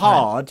so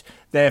hard,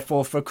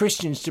 therefore, for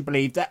Christians to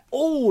believe that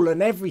all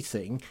and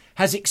everything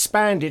has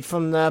expanded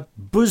from the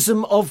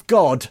bosom of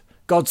God,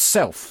 God's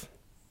self?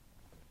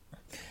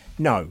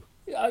 No,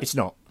 it's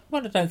not.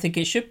 Well, I don't think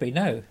it should be.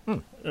 No,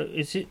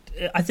 is it?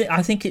 I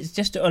think it's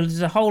just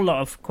there's a whole lot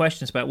of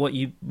questions about what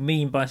you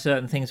mean by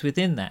certain things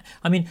within that.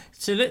 I mean,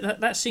 so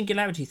that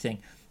singularity thing,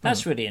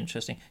 that's really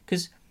interesting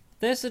because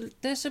there's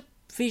a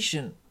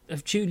vision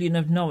of Julian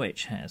of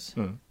Norwich has.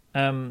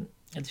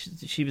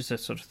 She was a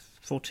sort of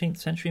 14th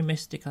century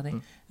mystic, I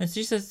think, and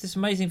she has this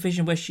amazing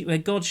vision where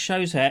God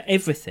shows her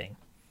everything,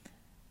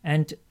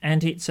 and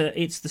it's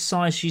the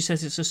size. She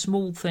says it's a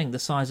small thing, the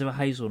size of a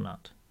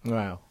hazelnut.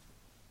 Wow.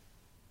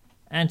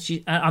 And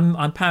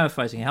I'm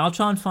paraphrasing here. I'll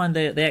try and find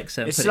the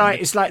excerpt.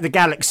 It's like the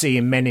galaxy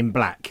in Men in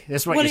Black.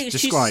 That's what it's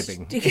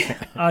describing.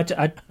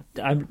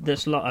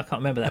 There's a lot. I can't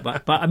remember that,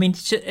 but I mean,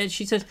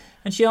 she says,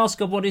 and she asks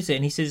God, "What is it?"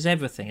 And he says, "It's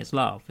everything. It's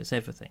love. It's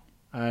everything.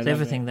 It's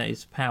everything that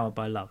is powered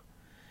by love."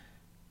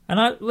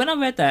 And when I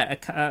read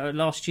that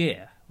last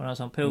year when I was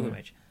on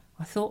pilgrimage,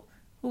 I thought,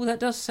 "Oh, that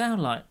does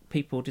sound like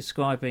people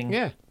describing."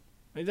 Yeah,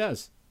 it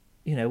does.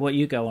 What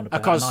you go on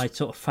about, and I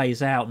sort of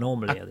phase out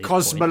normally. At these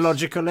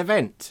cosmological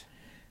event.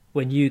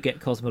 When you get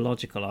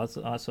cosmological, I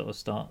sort of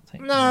start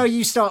thinking... No,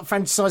 you start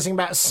fantasising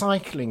about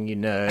cycling, you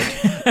nerd.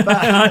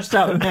 I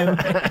start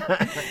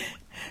remembering.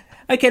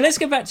 Okay, let's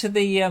go back to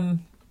the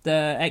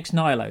ex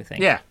nihilo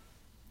thing. Yeah.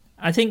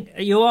 I think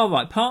you are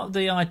right. Part of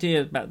the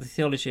idea about the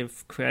theology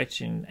of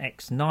creation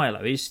ex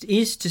nihilo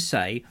is to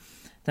say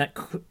that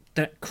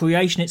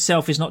creation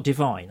itself is not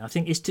divine. I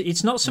think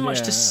it's not so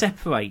much to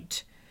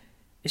separate...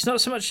 It's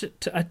not so much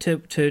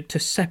to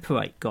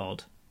separate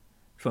God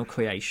from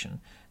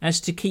creation as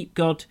to keep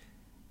God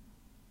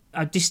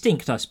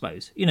distinct, I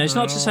suppose. It's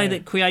not to say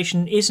that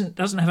creation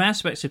doesn't have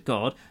aspects of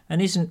God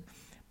and isn't,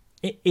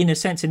 in a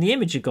sense, in the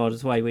image of God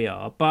as the way we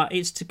are, but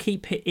it's to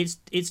keep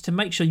it's to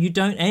make sure you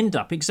don't end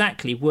up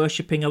exactly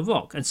worshipping a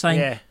rock and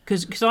saying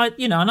because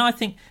and I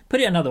think,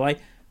 put it another way,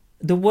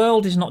 the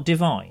world is not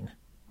divine.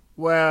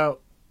 Well,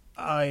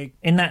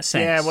 in that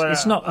sense,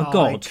 it's not a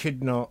God. I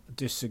could not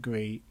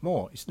disagree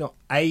more. It's not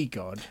a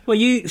God. Well,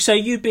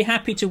 you'd be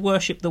happy to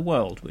worship the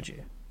world, would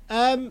you?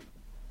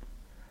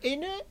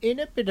 In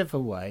a bit of a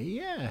way,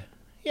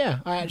 yeah,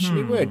 I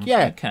actually would,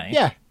 yeah,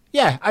 okay,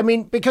 yeah. I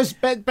mean, because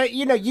but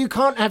you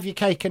can't have your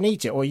cake and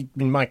eat it, or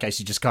in my case,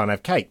 you just can't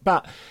have cake.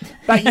 But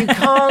you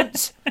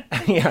can't.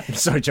 Yeah, I'm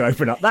sorry to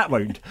open up that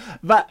wound,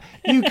 but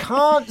you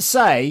can't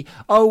say,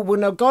 oh, well,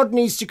 no, God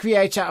needs to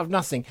create out of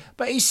nothing,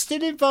 but he's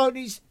still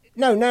involved.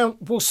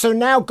 So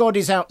now God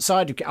is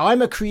outside of.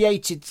 I'm a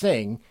created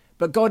thing.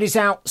 But God is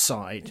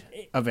outside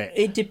of it.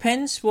 It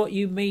depends what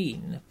you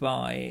mean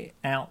by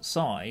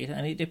outside,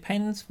 and it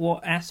depends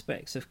what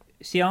aspects of...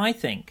 See, I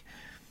think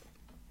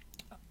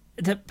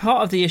that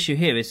part of the issue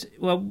here is,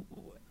 well,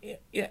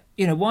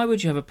 why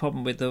would you have a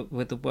problem with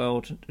the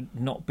world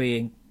not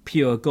being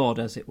pure God,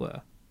 as it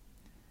were?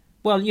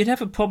 Well, you'd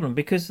have a problem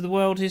because the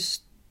world is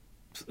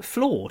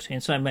flawed in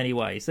so many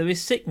ways. There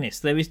is sickness,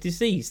 there is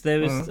disease,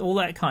 there is all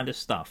that kind of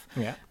stuff.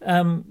 Yeah.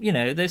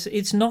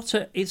 It's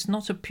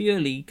not a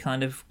purely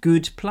kind of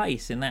good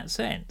place in that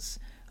sense.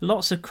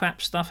 Lots of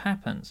crap stuff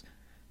happens,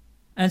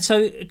 and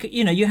so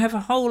you have a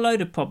whole load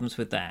of problems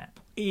with that.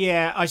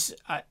 Yeah,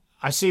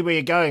 I see where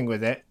you're going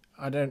with it.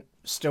 I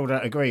still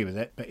don't agree with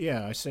it, but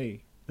yeah, I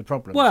see the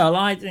problem. Well,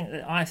 I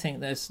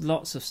think there's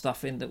lots of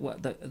stuff in the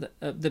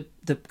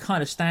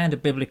kind of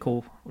standard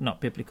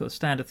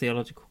standard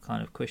theological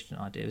kind of Christian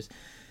ideas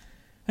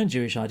and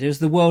Jewish ideas.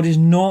 The world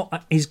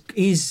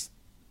is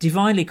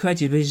divinely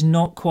created, but is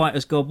not quite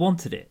as God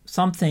wanted it.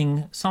 Some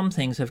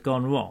things have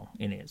gone wrong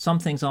in it. Some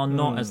things are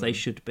not as they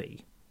should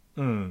be,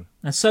 and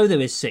so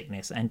there is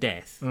sickness and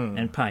death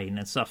and pain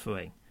and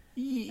suffering,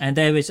 and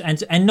there is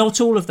and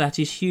not all of that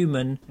is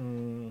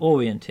human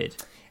oriented.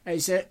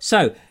 Is it?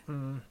 So,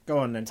 go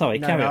on then. Sorry,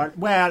 carry on.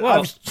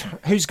 Well,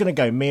 who's going to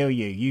go, me or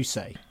you? You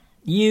say.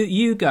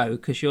 You go,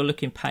 because you're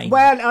looking pained.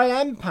 Well, I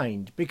am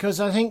pained because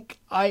I think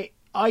I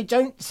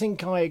don't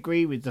think I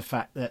agree with the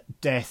fact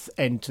that death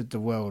entered the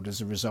world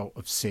as a result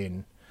of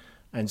sin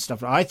and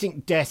stuff. I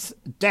think death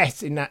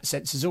in that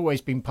sense has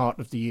always been part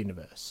of the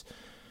universe.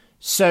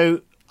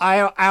 So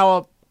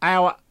our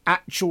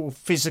actual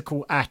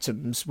physical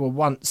atoms were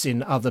once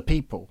in other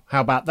people. How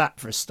about that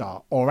for a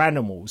start? Or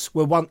animals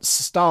were once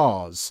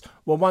stars.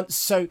 Were once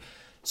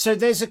so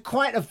there's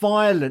quite a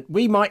violent,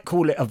 we might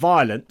call it a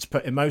violent, to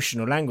put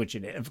emotional language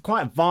in it,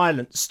 quite a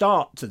violent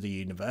start to the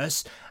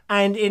universe.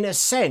 And in a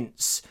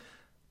sense,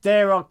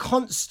 there are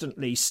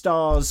constantly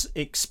stars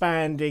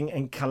expanding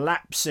and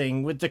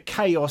collapsing with the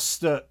chaos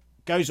that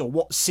goes, or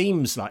what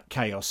seems like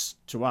chaos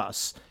to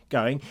us,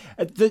 going.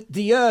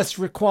 The Earth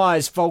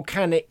requires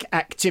volcanic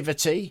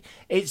activity.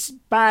 It's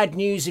bad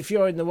news if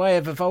you're in the way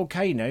of a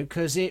volcano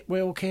because it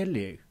will kill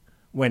you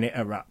when it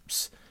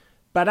erupts.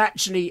 But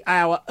actually,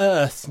 our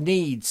Earth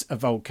needs a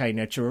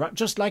volcano to erupt,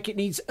 just like it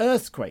needs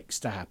earthquakes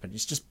to happen.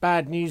 It's just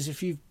bad news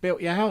if you've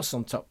built your house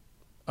on top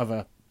of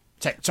a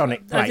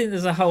tectonic plate. I think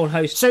there's a whole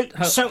host. So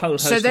there's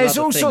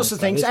of all sorts of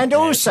things, and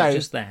also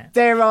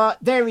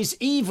there is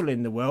evil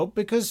in the world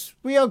because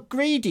we are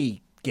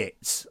greedy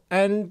gits,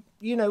 and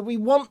we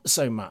want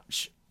so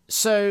much.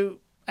 So,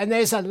 and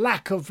there's a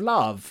lack of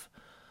love,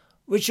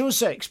 which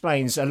also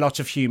explains a lot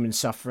of human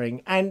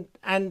suffering, and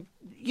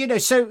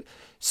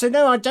so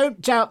no, I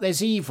don't doubt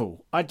there's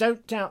evil. I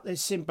don't doubt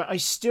there's sin, but I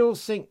still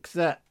think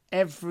that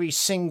every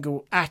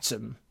single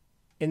atom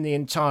in the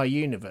entire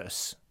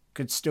universe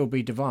could still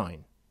be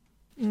divine.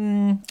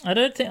 I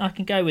don't think I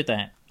can go with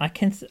that.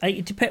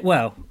 It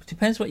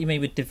depends what you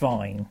mean with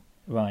divine,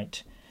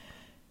 right?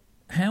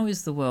 How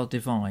is the world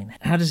divine?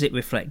 How does it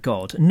reflect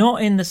God?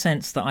 Not in the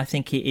sense that I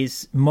think it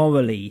is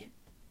morally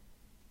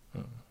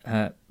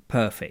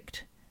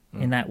perfect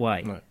in that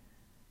way. No.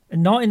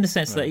 Not in the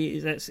sense that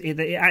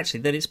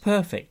it's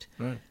perfect.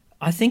 No.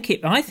 I think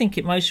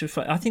it most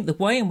reflects. I think the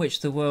way in which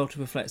the world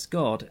reflects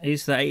God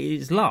is that it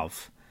is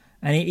love,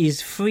 and it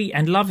is free,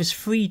 and love is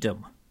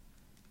freedom.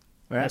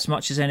 Yeah. As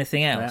much as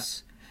anything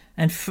else,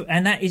 yeah.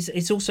 And that means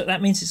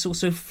it's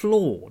also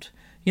flawed.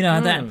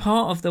 That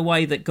part of the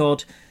way that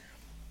God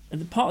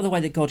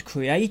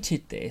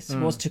created this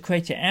was to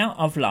create it out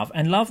of love,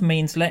 and love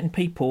means letting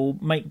people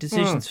make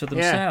decisions for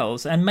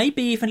themselves, and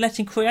maybe even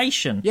letting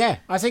creation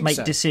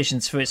make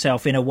decisions for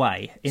itself in a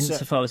way,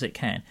 insofar as it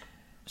can.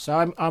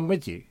 So I'm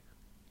with you.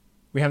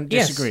 We haven't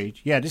disagreed.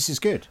 Yes. Yeah, this is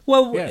good.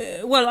 Well,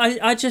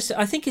 I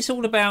think it's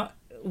all about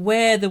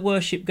where the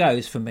worship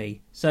goes for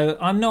me. So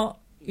I'm not.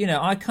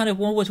 I kind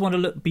of always want to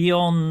look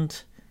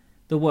beyond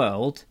the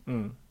world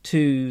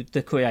to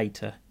the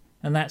Creator,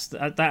 and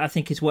that I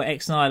think is what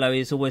Ex Nihilo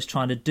is always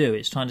trying to do.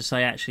 It's trying to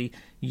say, actually,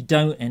 you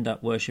don't end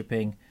up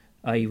worshipping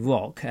a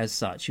rock as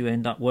such. You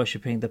end up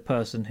worshipping the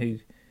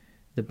person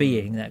the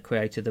being that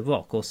created the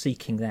rock, or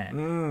seeking that.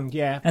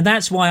 Yeah, and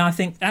that's why I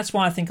think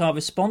our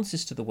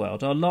responses to the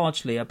world are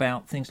largely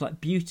about things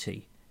like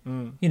beauty.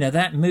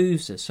 That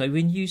moves us. So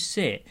when you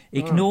sit,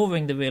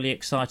 ignoring the really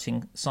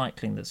exciting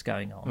cycling that's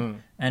going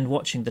on and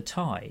watching the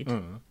tide,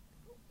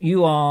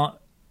 you are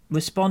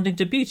responding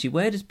to beauty.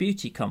 Where does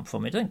beauty come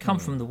from? It doesn't come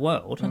from the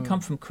world. It doesn't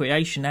come from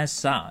creation as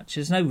such.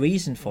 There's no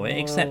reason for it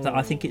except that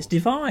I think it's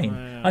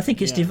divine. I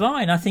think it's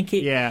divine. I think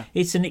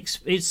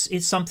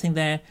it's something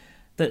there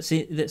that's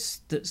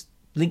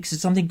links to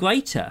something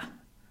greater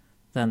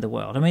than the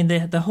world. I mean,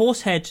 the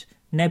Horsehead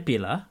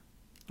Nebula.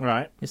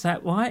 Right. Is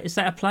that right? Is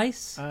that a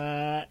place?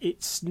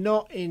 It's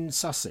not in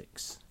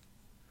Sussex.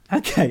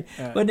 Okay.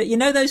 Well,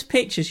 those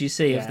pictures you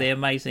see of the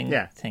amazing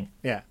thing?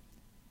 Yeah.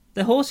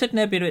 The Horsehead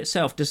Nebula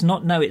itself does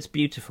not know it's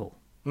beautiful.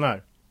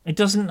 No. It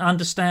doesn't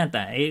understand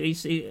that.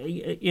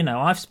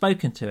 I've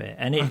spoken to it,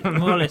 and it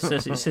more or less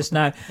says,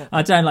 no,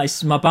 I don't like,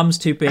 my bum's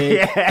too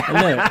big. Yeah.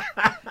 Look.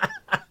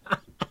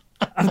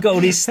 I've got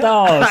all these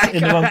stars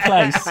in the wrong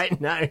place. I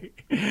know.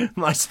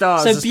 My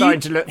stars are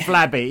starting to look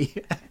flabby.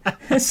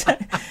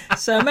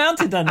 So a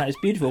mountain doesn't know it's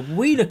beautiful.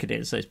 We look at it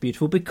and say it's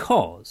beautiful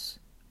because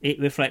it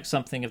reflects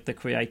something of the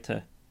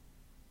creator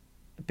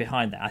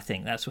behind that. I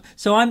think that's what,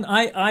 so.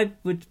 I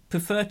would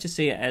prefer to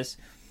see it as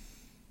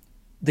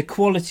the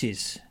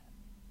qualities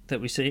that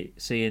we see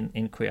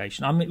in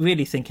creation. I'm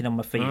really thinking on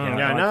my feet here.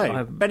 I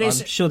know. But I'm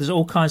sure there's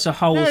all kinds of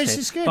holes here.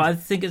 It's good. But I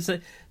think it's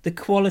the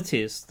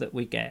qualities that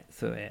we get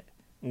through it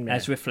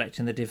as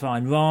reflecting the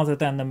divine rather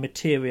than the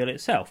material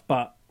itself.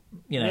 But,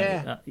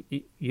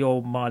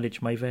 your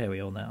mileage may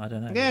vary on that. I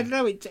don't know. Yeah,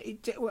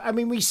 no, I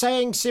mean, we're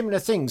saying similar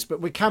things,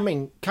 but we're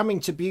coming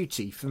to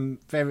beauty from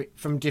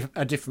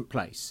a different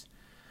place.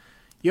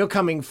 You're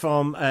coming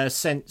from a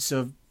sense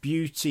of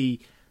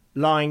beauty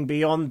lying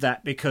beyond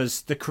that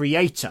because the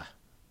creator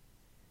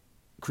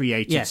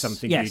created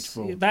something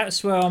beautiful.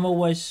 That's where I'm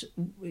always.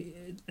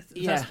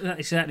 That's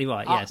exactly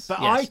right. Yes,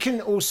 but I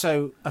can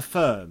also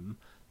affirm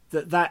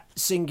that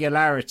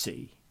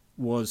singularity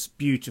was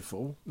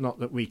beautiful. Not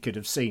that we could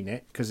have seen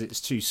it because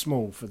it's too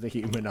small for the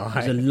human eye. It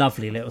was a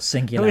lovely little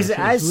singularity.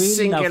 As really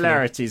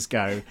singularities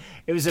go,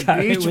 it was a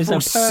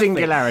beautiful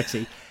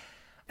singularity.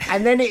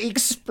 And then it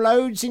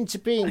explodes into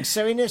being.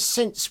 So in a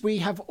sense, we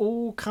have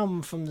all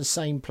come from the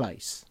same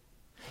place.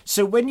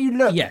 So when you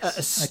look at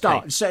a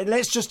start, so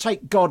let's just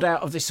take God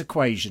out of this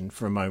equation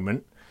for a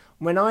moment.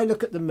 When I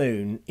look at the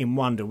moon in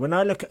wonder, when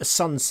I look at a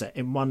sunset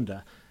in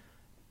wonder,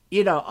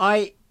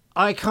 I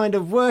kind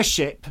of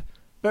worship,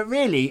 but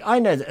really I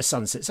know that a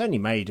sunset's only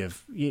made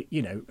of,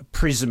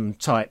 prism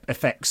type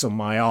effects on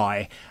my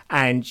eye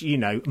and,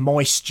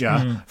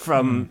 moisture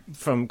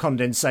from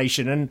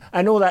condensation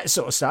and all that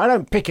sort of stuff. I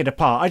don't pick it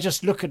apart. I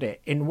just look at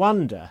it in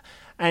wonder.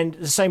 And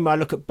the same way I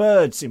look at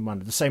birds in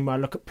wonder, the same way I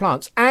look at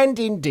plants, and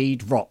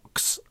indeed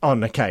rocks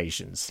on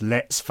occasions.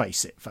 Let's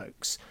face it,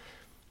 folks.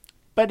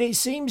 But it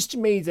seems to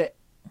me that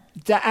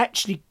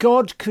actually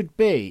God could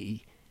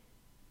be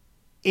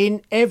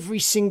in every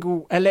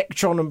single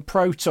electron and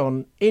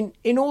proton,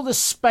 in all the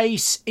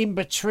space in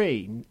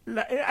between.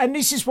 And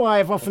this is why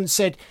I've often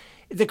said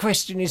the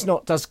question is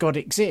not, does God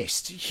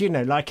exist?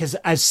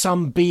 As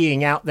some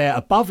being out there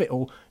above it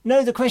all.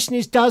 No, the question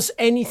is, does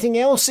anything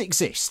else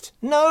exist?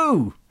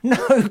 No,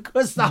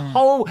 because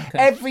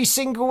every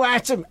single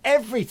atom,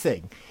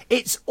 everything,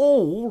 it's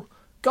all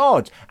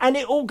God. And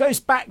it all goes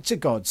back to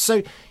God.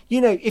 So,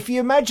 if you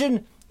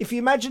imagine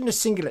a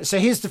singular, so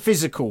here's the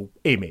physical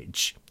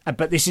image,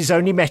 but this is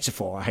only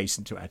metaphor, I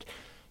hasten to add.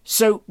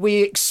 So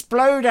we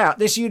explode out,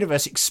 this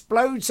universe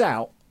explodes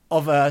out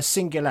of a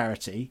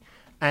singularity,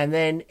 and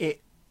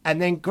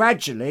then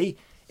gradually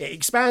it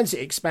expands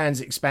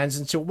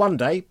until one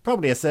day,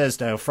 probably a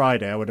Thursday or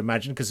Friday, I would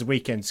imagine, because the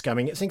weekend's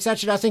coming, it thinks,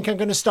 actually, I think I'm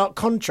going to start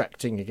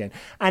contracting again.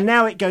 And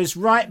now it goes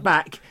right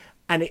back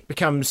and it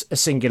becomes a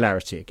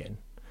singularity again.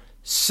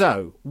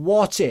 So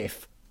what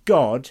if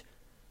God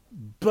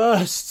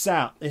bursts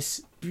out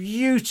this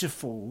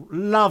beautiful,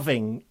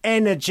 loving,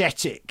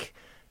 energetic,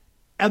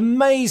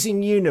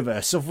 amazing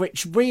universe of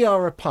which we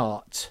are a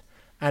part,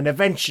 and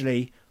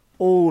eventually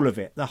all of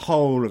it, the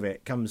whole of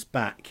it, comes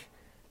back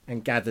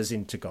and gathers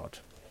into God?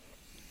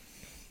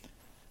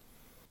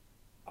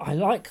 I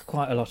like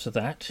quite a lot of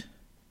that.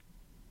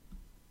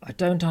 I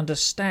don't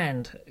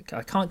understand.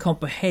 I can't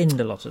comprehend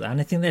a lot of that. And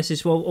I think this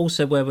is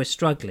also where we're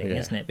struggling,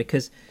 isn't it?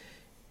 Because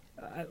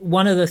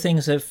one of the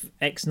things of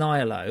ex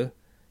nihilo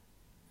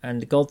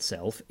and God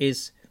self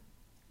is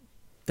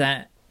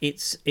that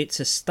it's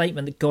a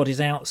statement that God is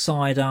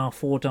outside our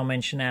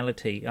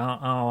four-dimensionality,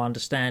 our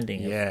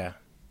understanding of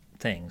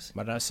things.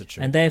 But that's the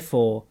truth. And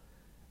therefore...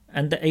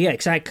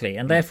 exactly.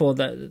 And therefore,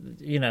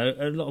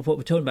 a lot of what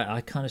we're talking about,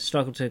 I kind of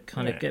struggle to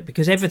get,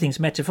 because everything's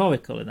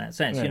metaphorical in that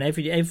sense.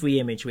 Every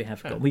image we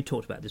have got, we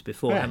talked about this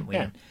before, haven't we?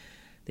 In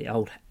the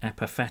old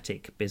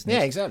apophatic business.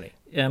 Yeah, exactly.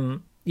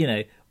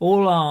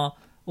 All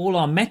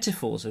our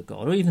metaphors of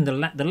God, or even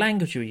the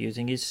language we're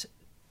using, is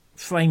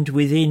framed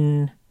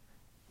within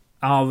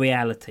our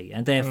reality,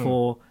 and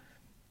therefore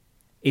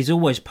is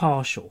always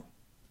partial.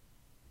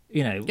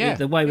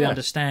 The way we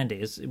understand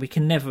it is we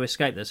can never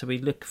escape that. So we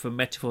look for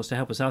metaphors to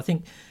help us. So I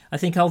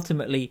think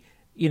ultimately,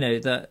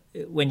 that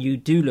when you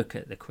do look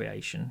at the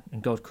creation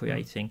and God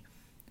creating,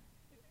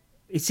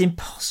 it's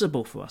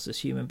impossible for us as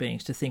human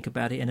beings to think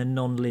about it in a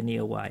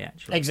non-linear way,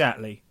 actually.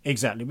 Exactly.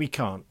 We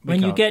can't.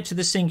 When you get to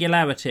the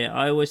singularity,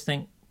 I always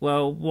think,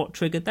 well, what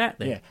triggered that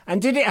then? Yeah.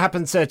 And did it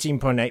happen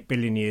 13.8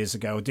 billion years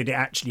ago, or did it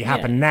actually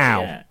happen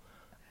now? Yeah.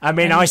 I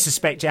mean, I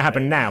suspect it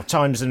happened now.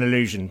 Time's an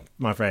illusion,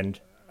 my friend.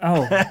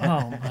 Oh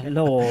my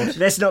Lord!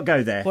 Let's not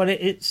go there. Well,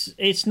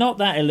 it's not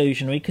that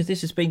illusionary, because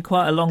this has been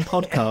quite a long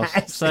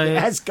podcast. So it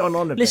has gone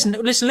on a bit.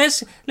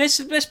 Listen.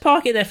 Let's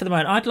park it there for the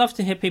moment. I'd love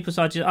to hear people's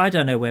ideas. I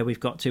don't know where we've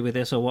got to with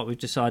this or what we've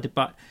decided,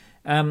 but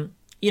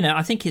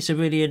I think it's a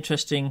really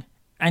interesting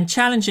and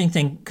challenging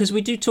thing, because we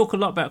do talk a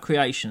lot about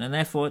creation, and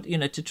therefore,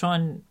 to try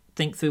and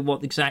think through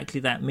what exactly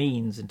that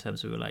means in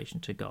terms of relation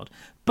to God.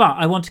 But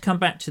I want to come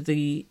back to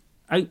the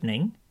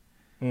opening.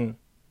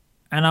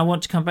 And I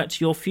want to come back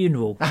to your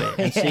funeral bit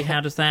and see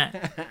how does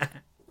that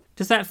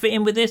fit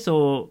in with this,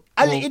 or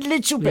a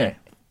little bit,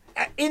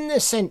 in the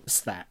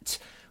sense that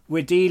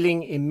we're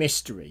dealing in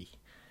mystery,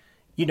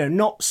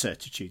 not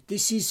certitude.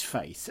 This is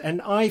faith,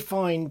 and I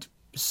find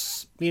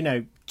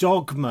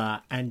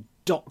dogma and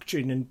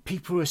doctrine, and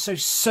people who are so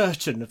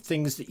certain of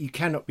things that you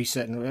cannot be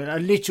certain of, are a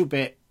little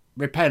bit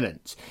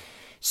repellent.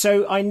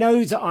 So I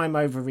know that I'm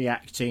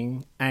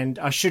overreacting and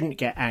I shouldn't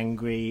get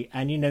angry.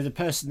 And, the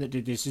person that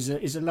did this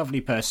is a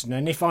lovely person.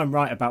 And if I'm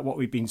right about what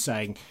we've been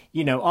saying,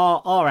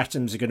 our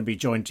atoms are going to be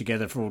joined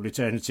together for all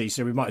eternity.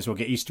 So we might as well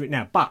get used to it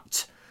now.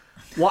 But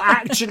what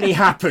actually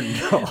happened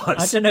was...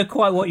 I don't know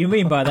quite what you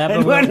mean by that.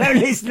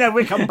 But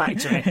we'll come back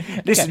to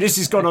it. Listen, this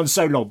has gone on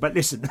so long. But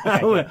listen,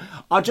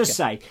 I'll just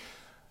say...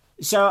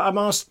 So I'm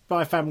asked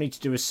by family to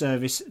do a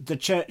service. The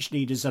church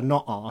leaders are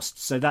not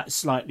asked, so that's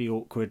slightly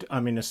awkward.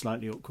 I'm in a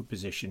slightly awkward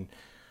position.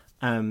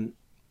 But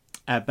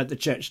the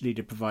church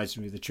leader provides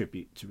me with a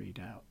tribute to read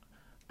out.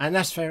 And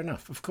that's fair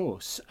enough, of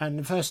course. And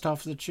the first half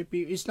of the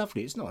tribute is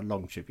lovely. It's not a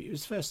long tribute. The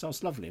first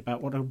half's lovely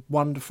about what a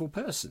wonderful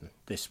person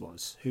this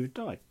was who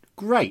died.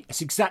 Great. That's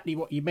exactly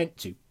what you meant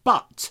to.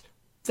 But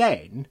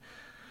then...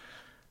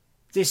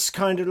 this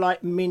kind of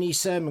like mini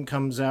sermon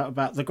comes out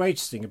about the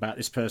greatest thing about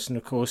this person,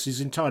 of course,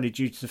 is entirely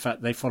due to the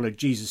fact they followed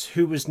Jesus,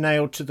 who was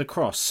nailed to the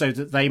cross so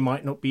that they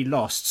might not be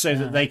lost, so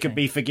that they could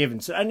be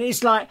forgiven. And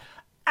it's like,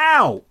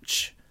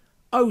 ouch!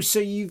 Oh, so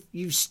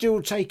you've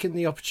still taken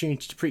the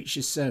opportunity to preach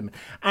this sermon.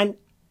 And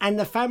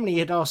the family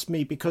had asked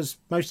me, because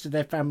most of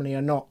their family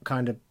are not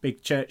kind of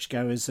big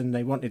churchgoers and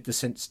they wanted the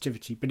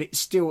sensitivity, but it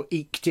still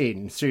eked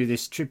in through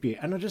this tribute.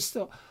 And I just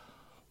thought...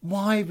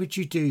 why would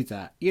you do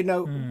that?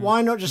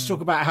 Why not just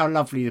talk about how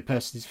lovely the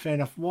person is? Fair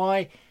enough.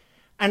 Why?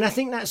 And I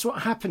think that's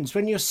what happens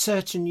when you're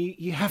certain.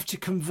 You have to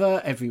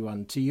convert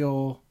everyone to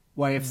your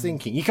way of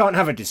thinking. You can't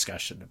have a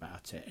discussion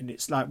about it. And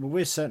it's like, well,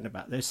 we're certain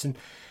about this. And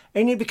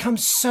it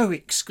becomes so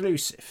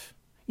exclusive.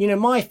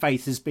 My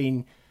faith has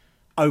been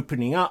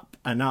opening up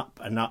and up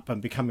and up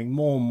and becoming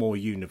more and more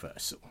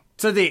universal.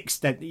 To the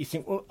extent that you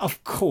think, well,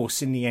 of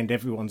course, in the end,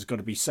 everyone's got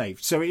to be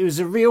saved. So it was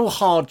a real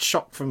hard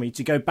shock for me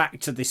to go back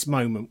to this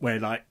moment where,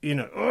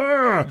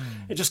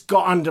 it just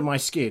got under my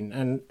skin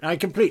and I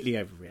completely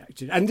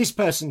overreacted. And this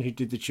person who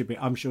did the tribute,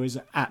 I'm sure, is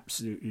an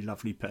absolutely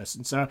lovely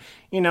person. So,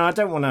 I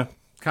don't want to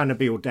kind of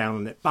be all down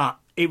on it, but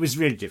it was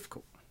really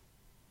difficult.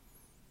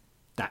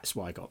 That's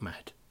why I got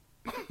mad.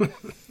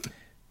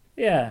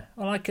 Yeah,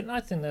 well, I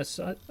think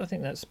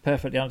that's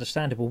perfectly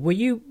understandable. Were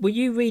you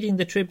reading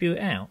the tribute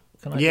out?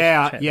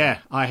 Yeah,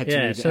 I had to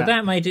read it so out.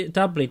 That made it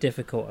doubly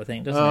difficult, I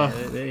think,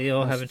 doesn't it?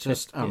 You're having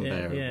just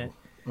unbearable. Yeah.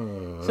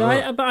 So,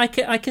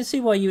 I can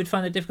see why you would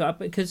find it difficult,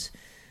 because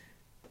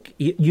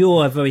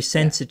you're very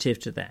sensitive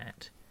to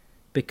that,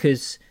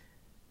 because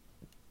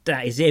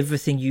that is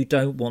everything you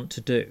don't want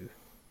to do,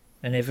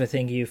 and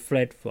everything you've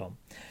fled from.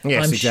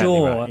 Yes, I'm exactly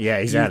sure right. Yeah,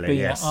 exactly. You've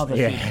been Yes. at other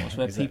funerals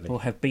where exactly. people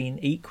have been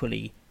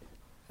equally,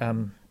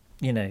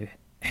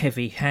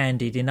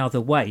 heavy-handed in other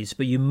ways,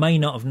 but you may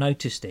not have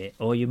noticed it,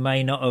 or you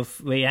may not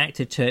have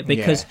reacted to it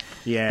because.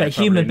 But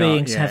human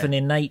beings have an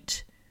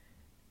innate,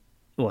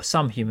 or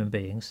some human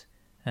beings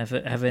have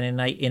an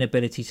innate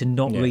inability to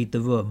not read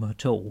the room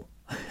at all,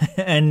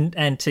 and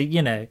to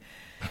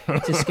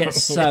just get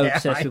so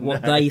obsessed with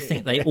what they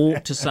think they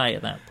ought to say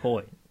at that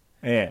point.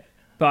 Yeah.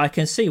 But I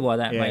can see why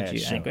that made you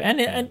sure. angry.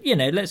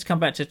 And let's come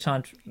back to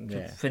time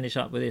to finish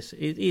up with this.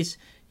 It is,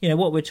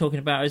 what we're talking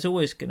about is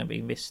always going to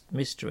be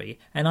mystery.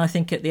 And I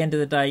think at the end of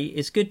the day,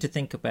 it's good to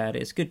think about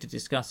it. It's good to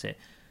discuss it.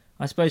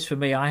 I suppose for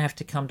me, I have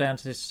to come down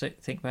to this,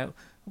 think about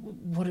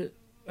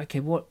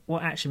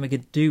what action am I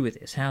going to do with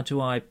this? How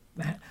do I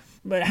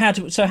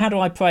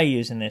pray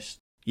using this?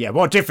 Yeah,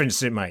 what difference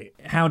does it make?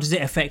 How does it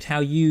affect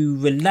how you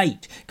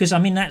relate? Because,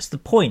 that's the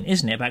point,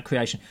 isn't it, about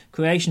creation?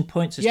 Creation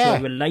points us to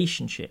a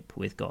relationship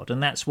with God,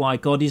 and that's why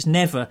God is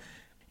never,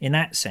 in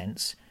that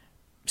sense,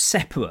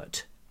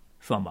 separate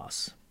from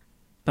us.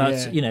 But,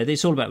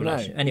 it's all about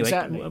relationship. Anyway,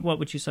 exactly. What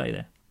would you say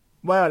there?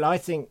 Well, I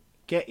think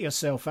get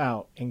yourself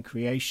out in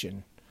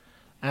creation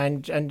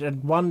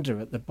and wonder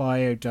at the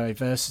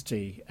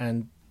biodiversity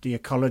and the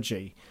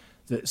ecology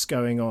that's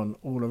going on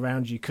all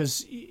around you,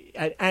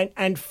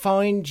 and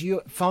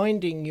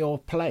finding your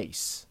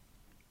place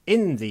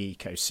in the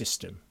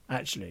ecosystem,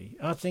 actually,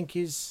 I think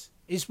is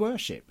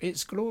worship.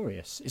 It's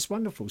glorious. It's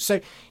wonderful.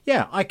 So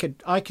I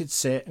could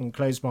sit and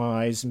close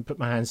my eyes and put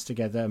my hands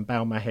together and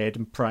bow my head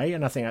and pray,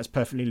 and I think that's a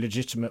perfectly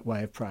legitimate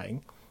way of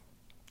praying.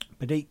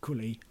 But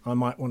equally, I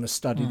might want to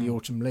study the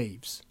autumn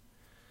leaves,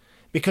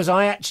 because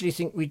I actually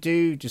think we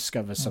do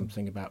discover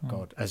something about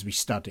God as we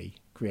study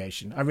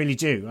creation. I really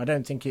do. I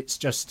don't think it's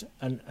just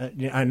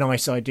a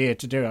nice idea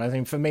to do. I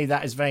think for me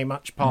that is very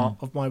much part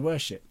of my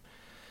worship,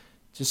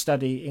 to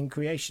study in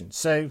creation.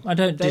 So I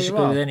don't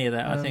disagree with any of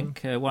that. I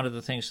think one of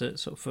the things that,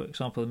 for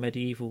example, the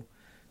medieval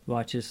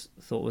writers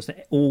thought was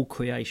that all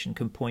creation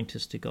can point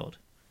us to God.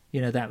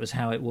 That was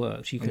how it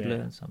worked. You could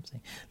learn something.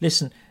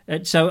 Listen,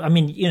 there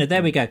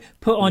we go.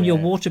 Put on your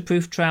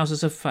waterproof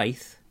trousers of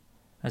faith,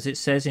 as it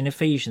says in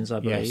Ephesians, I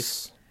believe.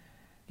 Yes.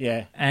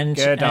 Yeah.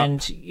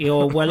 And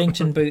your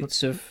Wellington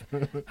boots of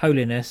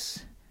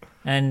holiness,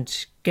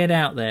 and get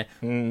out there.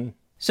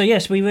 So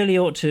yes, we really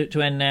ought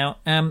to end now.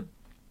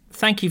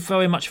 Thank you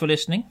very much for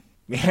listening.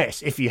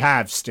 Yes, if you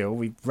have still,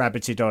 we've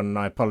rabbited on and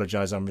I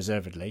apologise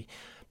unreservedly.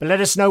 But let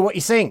us know what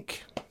you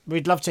think.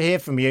 We'd love to hear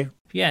from you.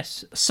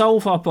 Yes,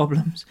 solve our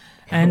problems.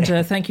 And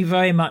thank you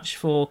very much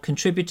for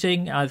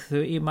contributing, either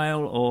through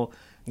email or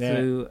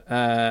through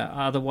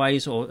other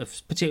ways, or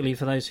particularly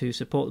for those who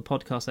support the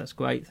podcast. That's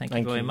great. Thank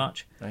you very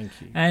much. Thank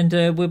you.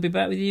 And we'll be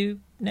back with you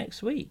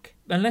next week.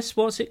 Unless,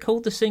 what's it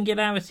called? The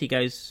Singularity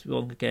goes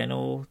wrong again,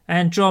 or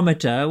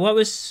Andromeda.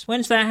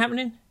 When's that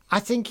happening? I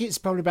think it's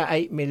probably about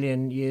 8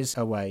 million years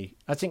away.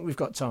 I think we've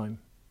got time.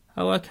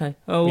 Oh, okay.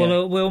 Oh,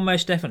 well, we'll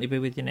most definitely be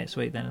with you next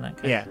week then in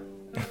that case. Yeah.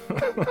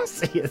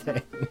 See you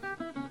then.